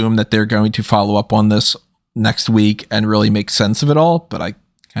assume that they're going to follow up on this next week and really make sense of it all, but I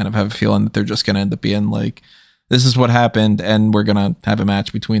kind of have a feeling that they're just going to end up being like, this is what happened and we're going to have a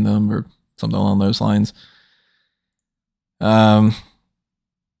match between them or something along those lines. But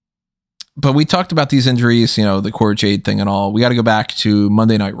we talked about these injuries, the Cora Jade thing and all. We got to go back to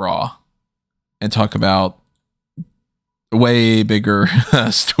Monday Night Raw and talk about a way bigger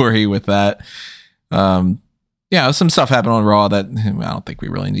story with that. Some stuff happened on Raw that I don't think we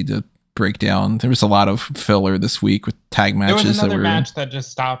really need to break down. There was a lot of filler this week with tag matches. There was another match that just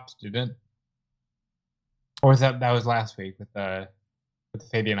stopped, didn't it? Or was that was last week with the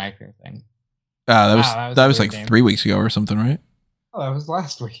Fabian Eichner thing? That was like 3 weeks ago or something, right? Oh, that was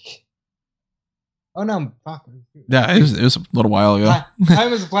last week. Oh no, fuck. Yeah, it was a little while ago.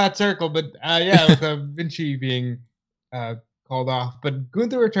 Time was a flat circle, but with Vinci being called off. But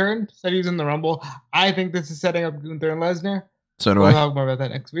Gunther returned, said he was in the Rumble. I think this is setting up Gunther and Lesnar. So do we'll I. Talk more about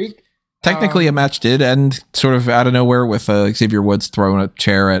that next week. Technically, a match did end sort of out of nowhere with Xavier Woods throwing a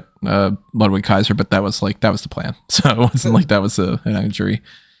chair at Ludwig Kaiser, but that was the plan. So it wasn't like that was an injury.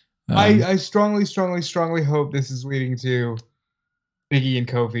 I strongly, strongly, strongly hope this is leading to Big E and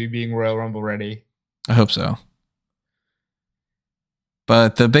Kofi being Royal Rumble ready. I hope so.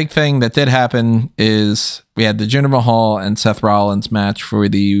 But the big thing that did happen is we had the Jinder Mahal and Seth Rollins match for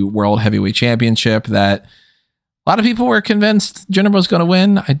the World Heavyweight Championship that a lot of people were convinced Jinder was going to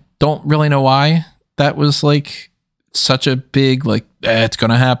win. I don't really know why. That was such a big, it's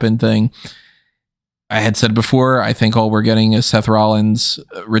going to happen thing. I had said before, I think all we're getting is Seth Rollins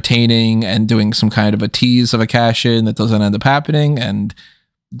retaining and doing some kind of a tease of a cash-in that doesn't end up happening, and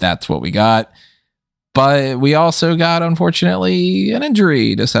that's what we got. But we also got, unfortunately, an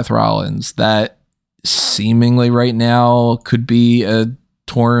injury to Seth Rollins that seemingly right now could be a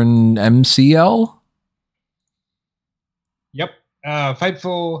torn MCL. Yep.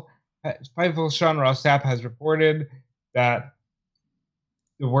 Fightful Sean Ross Sapp has reported that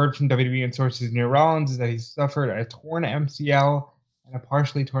the word from WWE and sources near Rollins is that he suffered a torn MCL and a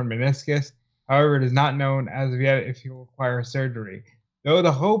partially torn meniscus. However, it is not known as of yet if he will require surgery. Though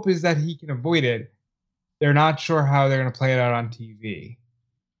the hope is that he can avoid it, they're not sure how they're going to play it out on TV.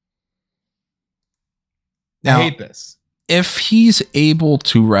 Now, I hate this. If he's able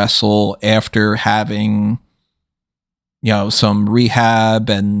to wrestle after having, some rehab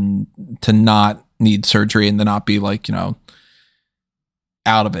and to not need surgery and to not be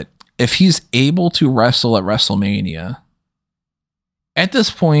out of it. If he's able to wrestle at WrestleMania, At this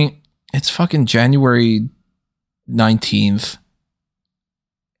point, it's fucking January 19th.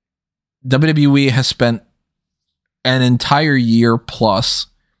 WWE has spent an entire year plus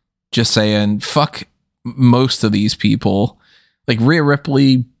just saying, fuck most of these people. Like Rhea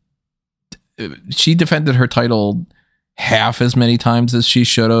Ripley, she defended her title half as many times as she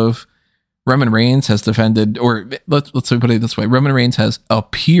should have. Roman Reigns has defended, or let's put it this way, Roman Reigns has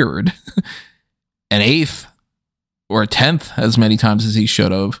appeared an eighth or a 10th as many times as he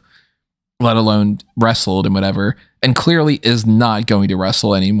should have, let alone wrestled and whatever, and clearly is not going to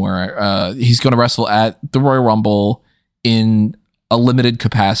wrestle anymore. He's going to wrestle at the Royal Rumble in a limited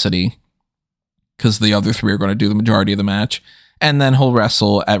capacity because the other three are going to do the majority of the match, and then he'll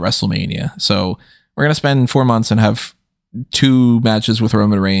wrestle at WrestleMania. So we're going to spend 4 months and have 2 matches with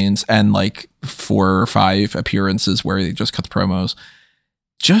Roman Reigns and like 4 or 5 appearances where they just cut the promos.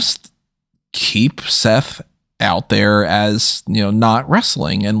 Just keep Seth out there as, you know, not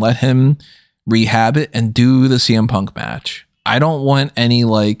wrestling and let him rehab it and do the CM Punk match. I don't want any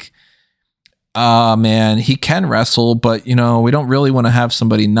like, man, he can wrestle, but you know, we don't really want to have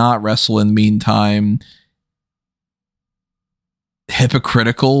somebody not wrestle in the meantime.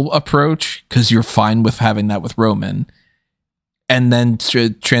 Hypocritical approach, because you're fine with having that with Roman. And then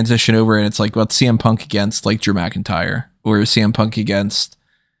transition over and it's like, well, CM Punk against like Drew McIntyre or CM Punk against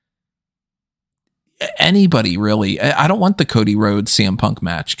anybody really. I don't want the Cody Rhodes CM Punk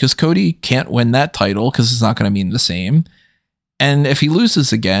match because Cody can't win that title because it's not going to mean the same. And if he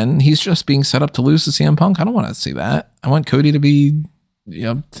loses again, he's just being set up to lose to CM Punk. I don't want to see that. I want Cody to be, you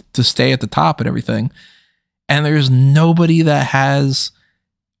know, to stay at the top and everything. And there's nobody that has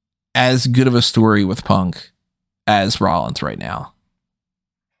as good of a story with Punk as Rollins right now.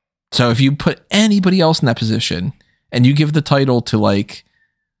 So if you put anybody else in that position and you give the title to like,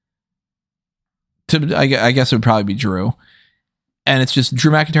 I guess it would probably be Drew, and it's just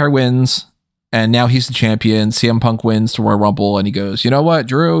Drew McIntyre wins and now he's the champion. CM Punk wins to Royal Rumble and he goes, you know what,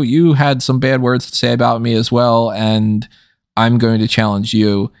 Drew, you had some bad words to say about me as well, and I'm going to challenge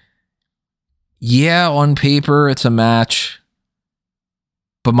you. Yeah, on paper it's a match,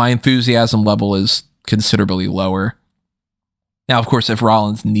 but my enthusiasm level is considerably lower. Now, of course, if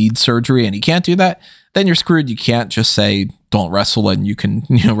Rollins needs surgery and he can't do that, then you're screwed. You can't just say don't wrestle and you can,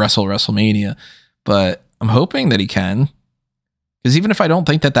 you know, wrestle WrestleMania. But I'm hoping that he can, because even if I don't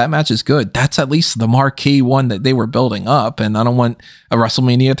think that that match is good, that's at least the marquee one that they were building up. And I don't want a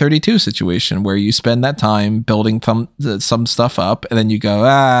WrestleMania 32 situation where you spend that time building some stuff up and then you go,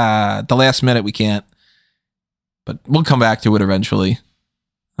 at the last minute we can't. But we'll come back to it eventually.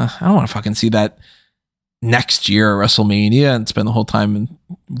 I don't want to fucking see that next year at WrestleMania and spend the whole time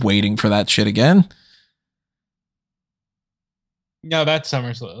waiting for that shit again. No, that's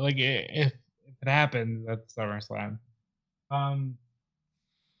SummerSlam. Like, if it happens, that's SummerSlam. I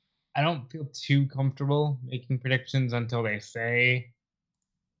don't feel too comfortable making predictions until they say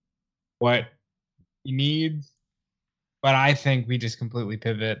what he needs. But I think we just completely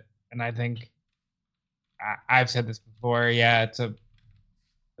pivot. And I think I've said this before. Yeah, it's a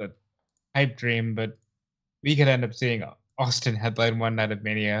pipe dream, but we could end up seeing Austin headline one night of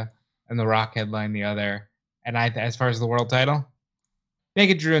Mania and The Rock headline the other. And as far as the world title, make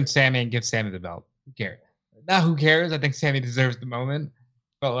it Drew and Sammy and give Sammy the belt. Who cares? Not who cares. I think Sammy deserves the moment.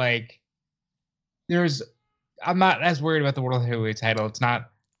 But like, I'm not as worried about the world heavyweight title. It's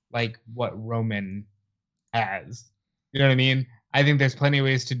not like what Roman has. You know what I mean? I think there's plenty of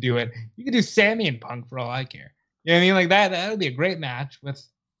ways to do it. You could do Sammy and Punk for all I care. You know what I mean? Like that would be a great match with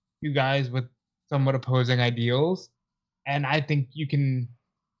you guys with somewhat opposing ideals. And I think you can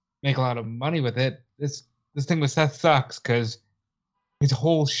make a lot of money with it. This thing with Seth sucks because his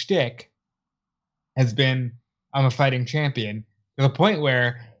whole shtick has been, I'm a fighting champion, to the point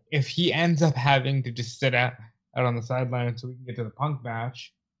where if he ends up having to just sit out on the sideline until we can get to the Punk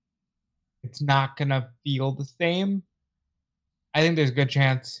match, it's not going to feel the same. I think there's a good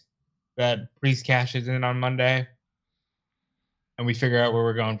chance that Priest cashes in on Monday and we figure out where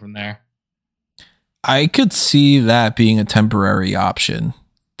we're going from there. I could see that being a temporary option.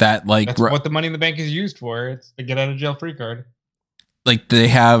 That's what the Money in the Bank is used for. It's the get out of jail free card. Like they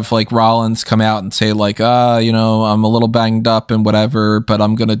have like Rollins come out and say like, you know, I'm a little banged up and whatever, but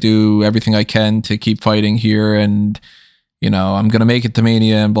I'm going to do everything I can to keep fighting here. And, you know, I'm going to make it to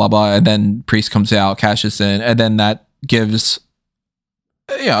Mania and blah, blah. And then Priest comes out, cashes in. And then that gives,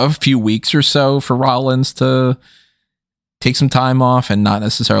 you know, a few weeks or so for Rollins to take some time off and not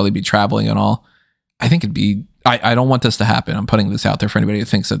necessarily be traveling and all. I think it'd be, I don't want this to happen. I'm putting this out there for anybody who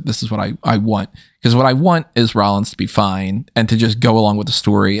thinks that this is what I want. Because what I want is Rollins to be fine and to just go along with the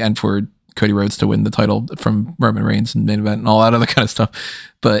story and for Cody Rhodes to win the title from Roman Reigns and main event and all that other kind of stuff.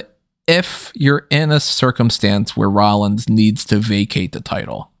 But if you're in a circumstance where Rollins needs to vacate the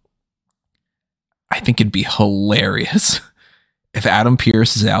title, I think it'd be hilarious if Adam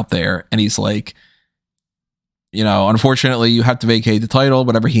Pearce is out there and he's like, you know, unfortunately, you have to vacate the title,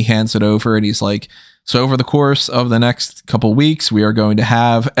 whatever, he hands it over. And he's like, so over the course of the next couple weeks, we are going to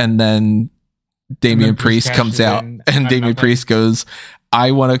have, and then Damian Priest comes out and Damian Priest goes,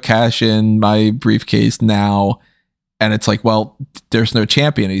 I want to cash in my briefcase now. And it's like, well, there's no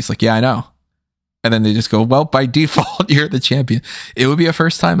champion. And he's like, yeah, I know. And then they just go, well, by default, you're the champion. It would be a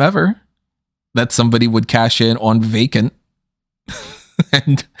first time ever that somebody would cash in on vacant.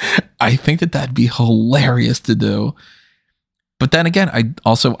 And I think that that'd be hilarious to do. But then again, I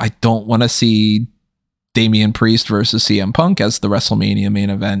don't want to see Damian Priest versus CM Punk as the WrestleMania main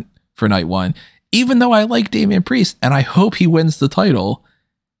event for night one. Even though I like Damian Priest and I hope he wins the title,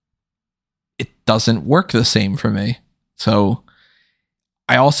 it doesn't work the same for me. So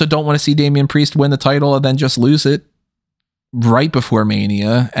I also don't want to see Damian Priest win the title and then just lose it right before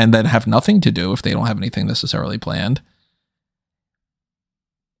Mania and then have nothing to do if they don't have anything necessarily planned.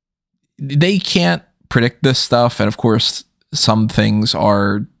 They can't predict this stuff. And of course, some things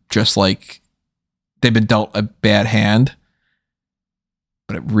are just like they've been dealt a bad hand.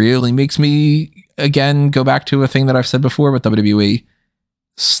 But it really makes me, again, go back to a thing that I've said before with WWE.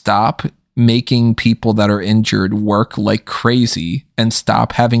 Stop making people that are injured work like crazy and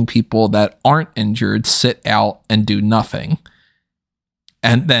stop having people that aren't injured sit out and do nothing.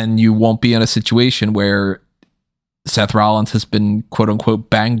 And then you won't be in a situation where Seth Rollins has been quote unquote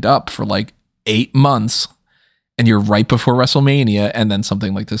banged up for like 8 months and you're right before WrestleMania and then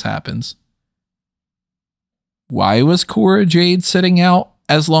something like this happens. Why was Cora Jade sitting out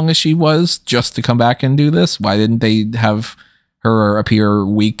as long as she was just to come back and do this? Why didn't they have her appear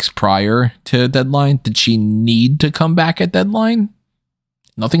weeks prior to Deadline? Did she need to come back at Deadline?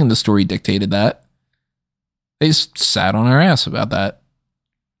 Nothing in the story dictated that. They just sat on her ass about that.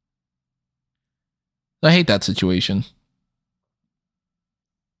 I hate that situation.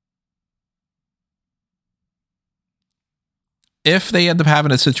 If they end up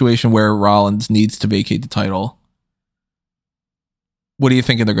having a situation where Rollins needs to vacate the title, what are you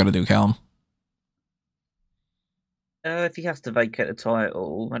thinking they're going to do, Callum? If he has to vacate the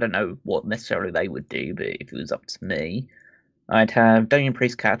title, I don't know what necessarily they would do, but if it was up to me, I'd have Damian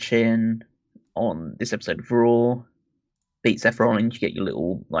Priest catch in on this episode of Raw, beat Seth Rollins, you get your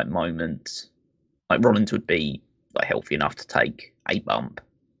little like moments. Like Rollins would be like healthy enough to take a bump,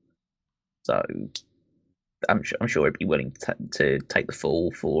 so I'm sure he'd be willing to take the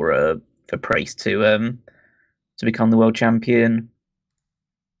fall for Priest to become the world champion.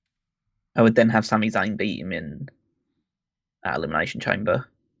 I would then have Sami Zayn beat him in Elimination Chamber,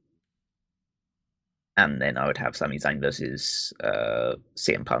 and then I would have Sami Zayn versus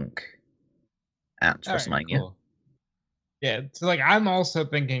CM Punk at WrestleMania. Cool. Yeah, so like I'm also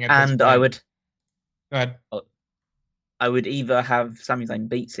thinking, I would. Go ahead. I would either have Sami Zayn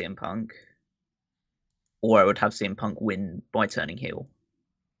beat CM Punk, or I would have CM Punk win by turning heel.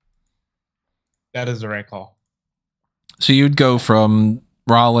 That is the right call. So you'd go from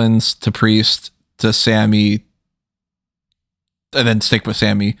Rollins to Priest to Sammy, and then stick with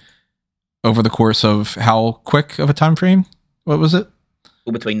Sammy over the course of how quick of a time frame? What was it?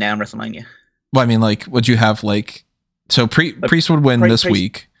 Well, between now and WrestleMania. Well, I mean, like, would you have like so Priest would win this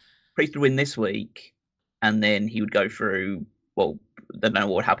week? Priest would win this week, and then he would go through. Well, I don't know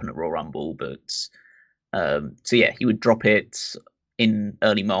what would happen at Royal Rumble, but so yeah, he would drop it in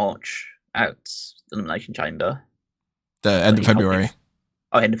early March at Elimination Chamber. The end of February.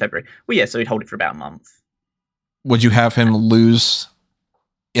 End of February. Well, yeah, so he'd hold it for about a month. Would you have him lose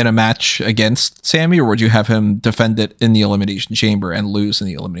in a match against Sammy, or would you have him defend it in the Elimination Chamber and lose in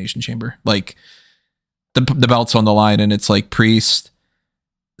the Elimination Chamber? Like the belt's on the line, and it's like Priest,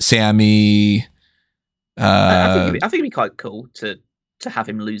 Sammy. I think it'd be quite cool to have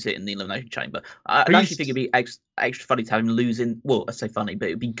him lose it in the Elimination Chamber. I actually think it'd be extra funny to have him lose in. Well, I say funny, but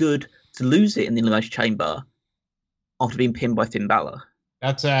it'd be good to lose it in the Elimination Chamber after being pinned by Finn Balor.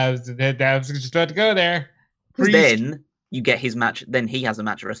 That was just about to go there. Because then you get his match. Then he has a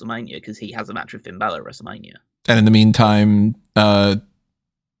match at WrestleMania because he has a match with Finn Balor at WrestleMania. And in the meantime,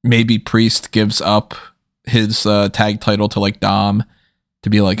 maybe Priest gives up his tag title to like Dom to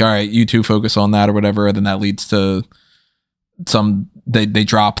be like, all right, you two focus on that or whatever. And then that leads to they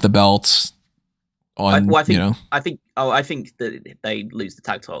drop the belts on. I think that they lose the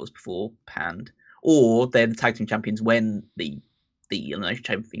tag titles beforehand, or they're the tag team champions when the Elimination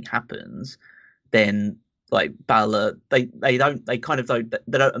Chamber thing happens. Then like Balor, they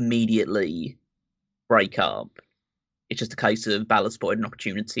don't immediately break up. It's just a case of Balor spotted an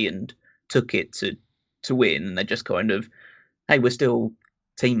opportunity and took it to win, and they're just kind of, hey, we're still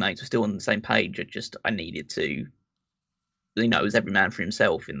teammates, we're still on the same page. I needed to, it was every man for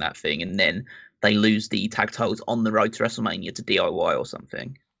himself in that thing, and then they lose the tag titles on the road to WrestleMania to DIY or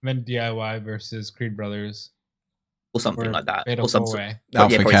something. Then DIY versus Creed Brothers. Or something like that. Fatal Or some Four-Way.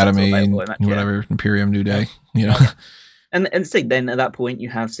 Alpha Academy, whatever, Imperium New Day, you know. And see, then at that point you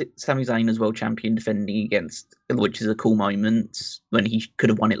have Sami Zayn as world champion defending against, which is a cool moment when he could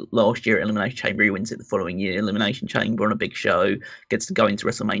have won it last year at Elimination Chamber. He wins it the following year, Elimination Chamber on a big show, gets to go into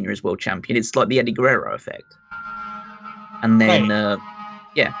WrestleMania as world champion. It's like the Eddie Guerrero effect. And then,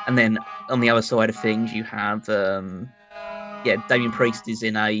 and then on the other side of things, you have, Damian Priest is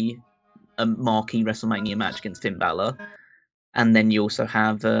in a marquee WrestleMania match against Finn Balor, and then you also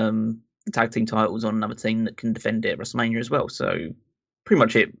have the tag team titles on another team that can defend it at WrestleMania as well. So pretty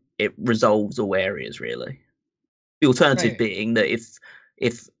much it resolves all areas, really. The alternative being that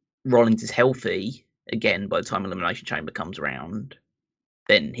if Rollins is healthy again by the time Elimination Chamber comes around,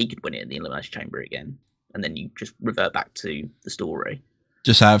 then he could win it in the Elimination Chamber again, and then you just revert back to the story.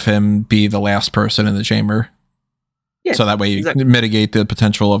 Just have him be the last person in the chamber. Yeah, so that way you mitigate the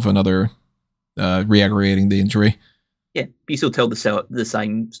potential of another re-aggravating the injury. Yeah, but you still tell the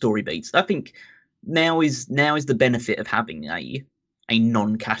same story beats. I think now is the benefit of having a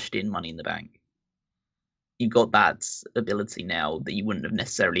non-cashed in Money in the Bank. You've got that ability now that you wouldn't have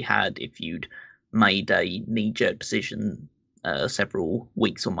necessarily had if you'd made a knee-jerk decision several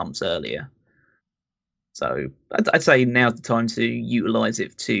weeks or months earlier. So I'd say now's the time to utilize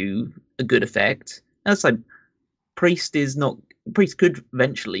it to a good effect. I'd say Priest could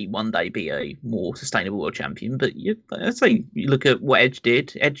eventually one day be a more sustainable world champion, but I'd say you look at what Edge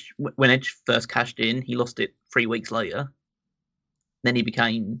did. When Edge first cashed in, he lost it 3 weeks later. Then he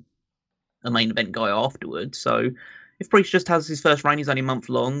became a main event guy afterwards. So if Priest just has his first reign, he's only a month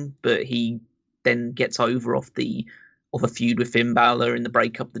long, but he then gets over off a feud with Finn Balor in the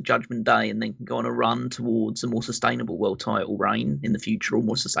breakup, the Judgment Day, and then can go on a run towards a more sustainable world title reign in the future, or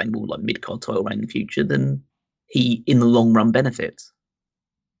more sustainable like mid-card title reign in the future, then he, in the long run, benefits.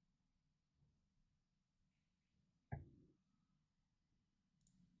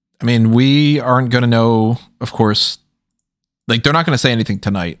 I mean, we aren't going to know, of course, like they're not going to say anything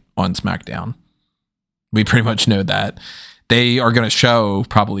tonight on SmackDown. We pretty much know that. They are going to show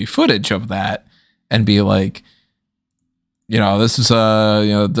probably footage of that and be like, this is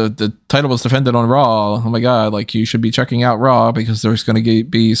the title was defended on Raw. Oh my God, like you should be checking out Raw because there's going to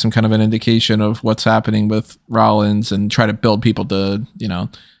be some kind of an indication of what's happening with Rollins, and try to build people to,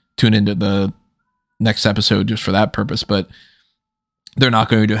 tune into the next episode just for that purpose. But they're not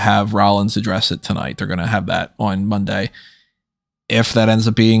going to have Rollins address it tonight. They're going to have that on Monday. If that ends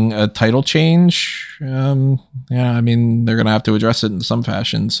up being a title change, I mean, they're going to have to address it in some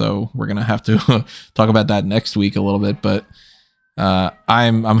fashion. So we're going to have to talk about that next week a little bit. But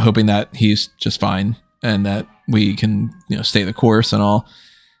I'm hoping that he's just fine and that we can, stay the course and all.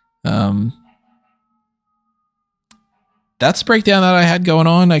 That's the breakdown that I had going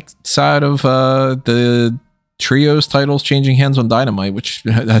on outside of the trios titles changing hands on Dynamite, which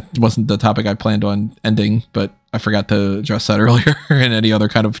that wasn't the topic I planned on ending, but I forgot to address that earlier in any other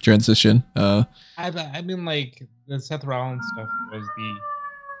kind of transition. I mean, like, the Seth Rollins stuff was the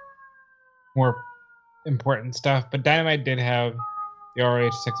more important stuff, but Dynamite did have the ROH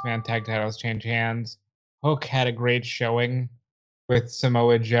 6-man tag titles change hands. Hook had a great showing with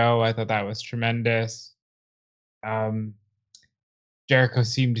Samoa Joe. I thought that was tremendous. Jericho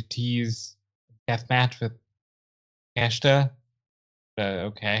seemed to tease a death match with Kashta.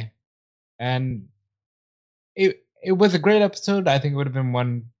 Okay. And it was a great episode. I think it would have been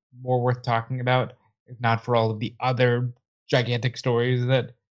one more worth talking about if not for all of the other gigantic stories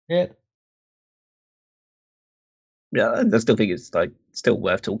that hit. Yeah, I still think it's still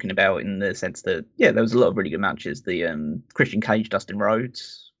worth talking about in the sense that there was a lot of really good matches. The Christian Cage Dustin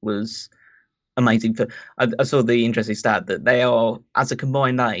Rhodes was amazing. I saw the interesting stat that they are, as a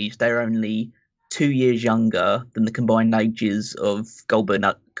combined age, they're only 2 years younger than the combined ages of Goldberg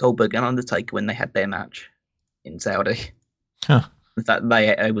and Undertaker when they had their match in Saudi. Huh. In fact,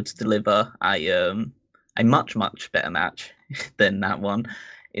 they are able to deliver a much better match than that one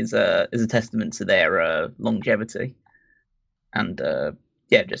is a testament to their longevity and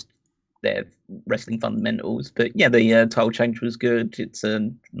just their wrestling fundamentals. But the title change was good. It's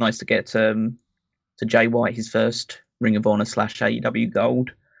nice to get to Jay White his first Ring of Honor / AEW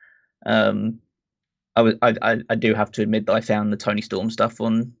Gold. I do have to admit that I found the Tony Storm stuff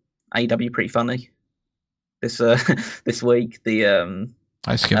on AEW pretty funny. this this week. The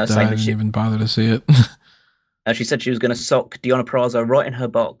I skipped that. saying I that didn't even bother to see it. she said she was going to sock Deonna Purrazzo right in her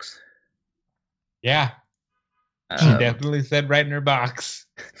box. Yeah, she definitely said right in her box.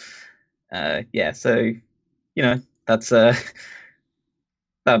 Yeah, so that's that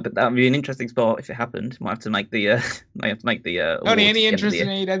would be an interesting spot if it happened. Might have to make the Tony, awards any at the end of interest in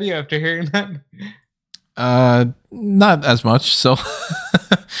AEW after hearing that? Not as much. So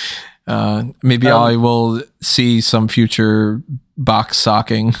maybe I will see some future box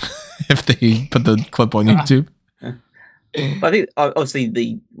socking if they put the clip on YouTube. But I think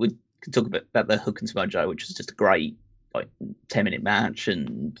obviously we can talk about the Hook and Smojo, which was just a great 10-minute match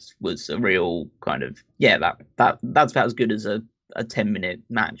and was a real kind of that's about as good as a 10-minute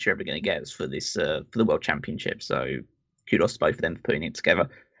match you're ever going to get for this for the World Championship. So kudos to both of them for putting it together.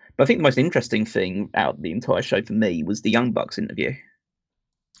 But I think the most interesting thing out of the entire show for me was the Young Bucks interview.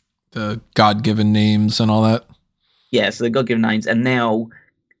 The God-given names and all that. Yeah, so the God-given names, and now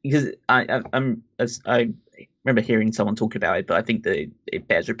because I remember hearing someone talk about it, but I think that it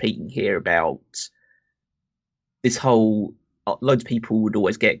bears repeating here about this whole. Loads of people would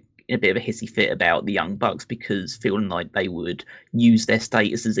always get a bit of a hissy fit about the Young Bucks because feeling like they would use their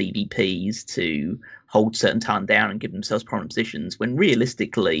status as EVPs to hold certain talent down and give themselves prominent positions, when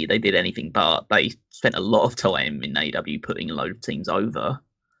realistically they did anything but. They spent a lot of time in AEW putting a load of teams over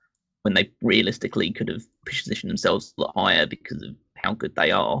when they realistically could have positioned themselves a lot higher because of how good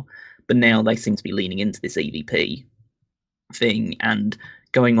they are. But now they seem to be leaning into this EVP thing and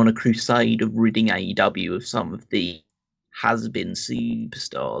going on a crusade of ridding AEW of some of the has-been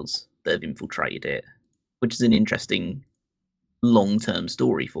superstars that have infiltrated it, which is an interesting long-term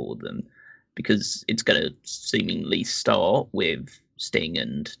story for them because it's going to seemingly start with Sting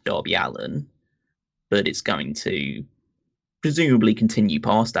and Darby Allin, but it's going to presumably continue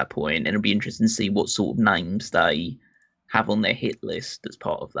past that point, and it'll be interesting to see what sort of names they have on their hit list as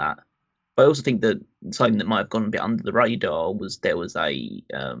part of that. But I also think that something that might have gone a bit under the radar was there was a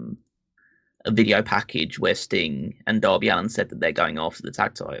video package where Sting and Darby Allin said that they're going after the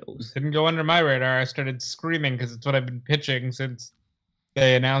tag titles. Didn't go under my radar. I started screaming because it's what I've been pitching since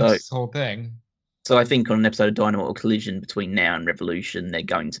they announced this whole thing. So I think on an episode of Dynamite or Collision between now and Revolution, they're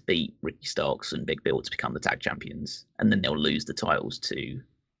going to beat Ricky Starks and Big Bill to become the tag champions, and then they'll lose the titles to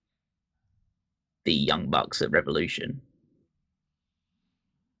the Young Bucks at Revolution.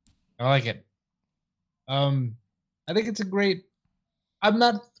 I like it. I think it's a great. I'm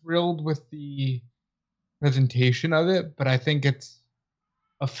not thrilled with the presentation of it, but I think it's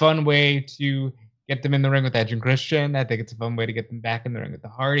a fun way to get them in the ring with Edge and Christian. I think it's a fun way to get them back in the ring with the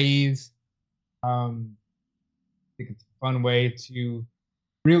Hardys. I think it's a fun way to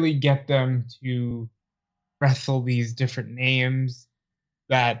really get them to wrestle these different names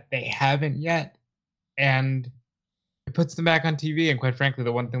that they haven't yet. And it puts them back on TV. And quite frankly,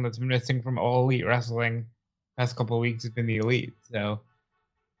 the one thing that's been missing from all Elite wrestling the past couple of weeks has been the Elite. So,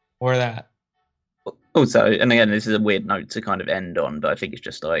 more of that. Also, and again, this is a weird note to kind of end on, but I think it's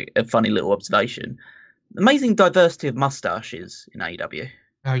just like a funny little observation. Amazing diversity of mustaches in AEW.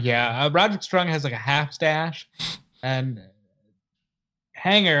 Oh, yeah. Roderick Strong has like a half stash, and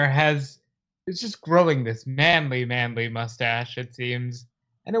Hanger it's just growing this manly mustache, it seems.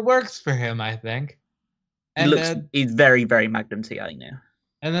 And it works for him, I think. And he's very, very Magnum TA now.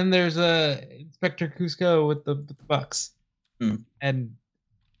 And then there's Inspector Cusco with the Bucks. And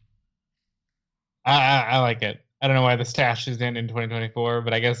I like it. I don't know why the stash is in 2024,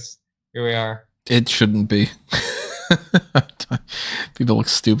 but I guess here we are. It shouldn't be. People look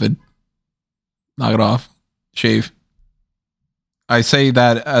stupid. Knock it off. Shave. I say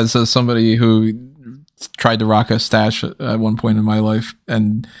that as somebody who tried to rock a stash at one point in my life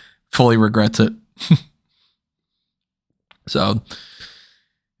and fully regrets it. So,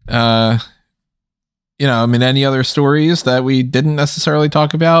 any other stories that we didn't necessarily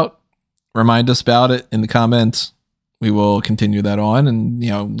talk about, remind us about it in the comments. We will continue that on and,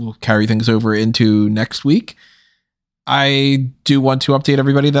 we'll carry things over into next week. I do want to update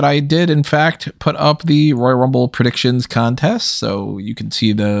everybody that I did, in fact, put up the Royal Rumble predictions contest. So you can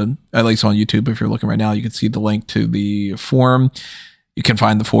see at least on YouTube, if you're looking right now, you can see the link to the form. You can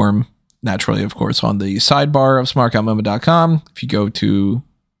find the form naturally, of course, on the sidebar of smartoutmoment.com. If you go to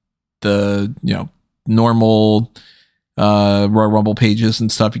the, normal Royal Rumble pages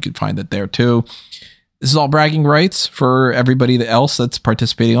and stuff, you can find it there too. This is all bragging rights for everybody else that's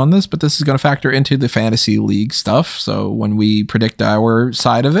participating on this, but this is going to factor into the fantasy league stuff. So when we predict our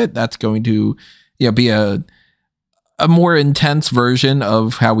side of it, that's going to be a more intense version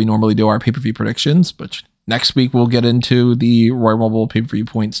of how we normally do our pay-per-view predictions. But next week we'll get into the Royal Rumble pay-per-view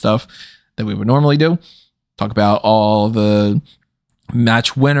point stuff that we would normally do. talk about all the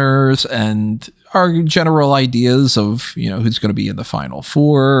match winners and our general ideas of, who's going to be in the final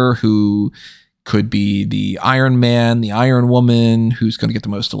four, who could be the Iron Man, the Iron Woman, who's going to get the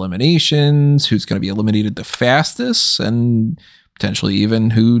most eliminations, who's going to be eliminated the fastest, and potentially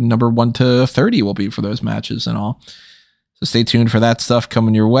even who number 1 to 30 will be for those matches and all. So stay tuned for that stuff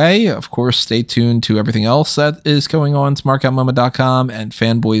coming your way. Of course, stay tuned to everything else that is going on smarkoutmoment.com and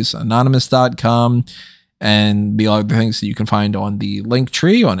fanboysanonymous.com. And the other things that you can find on the link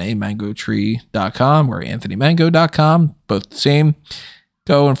tree on amangotree.com or anthonymango.com, both the same.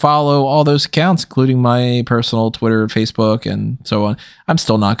 Go and follow all those accounts, including my personal Twitter, Facebook, and so on. I'm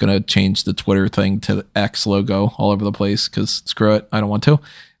still not going to change the Twitter thing to the X logo all over the place because screw it, I don't want to.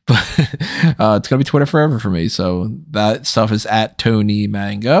 But it's going to be Twitter forever for me. So that stuff is at Tony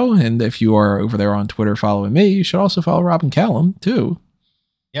Mango. And if you are over there on Twitter following me, you should also follow Robin Callum too.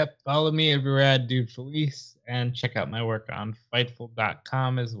 Yep, follow me everywhere at Dude Felice and check out my work on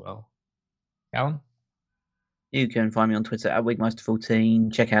Fightful.com as well. Callum? You can find me on Twitter at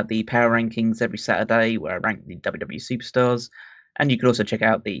Wigmeister14. Check out the Power Rankings every Saturday where I rank the WWE Superstars. And you can also check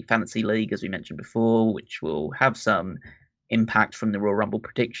out the Fantasy League, as we mentioned before, which will have some impact from the Royal Rumble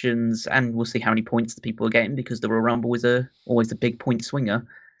predictions. And we'll see how many points the people are getting because the Royal Rumble is always a big point swinger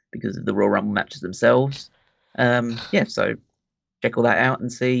because of the Royal Rumble matches themselves. So check all that out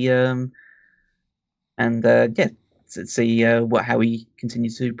and see, see how we continue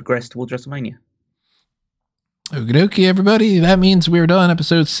to progress towards WrestleMania. Okie dokie, everybody. That means we're done.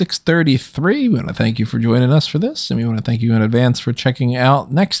 Episode 633. We want to thank you for joining us for this, and we want to thank you in advance for checking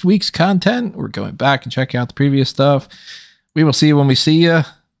out next week's content. We're going back and checking out the previous stuff. We will see you when we see you.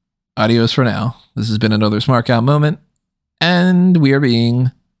 Adios for now. This has been another Smart Out Moment, and we are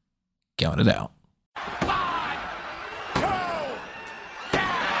being counted out.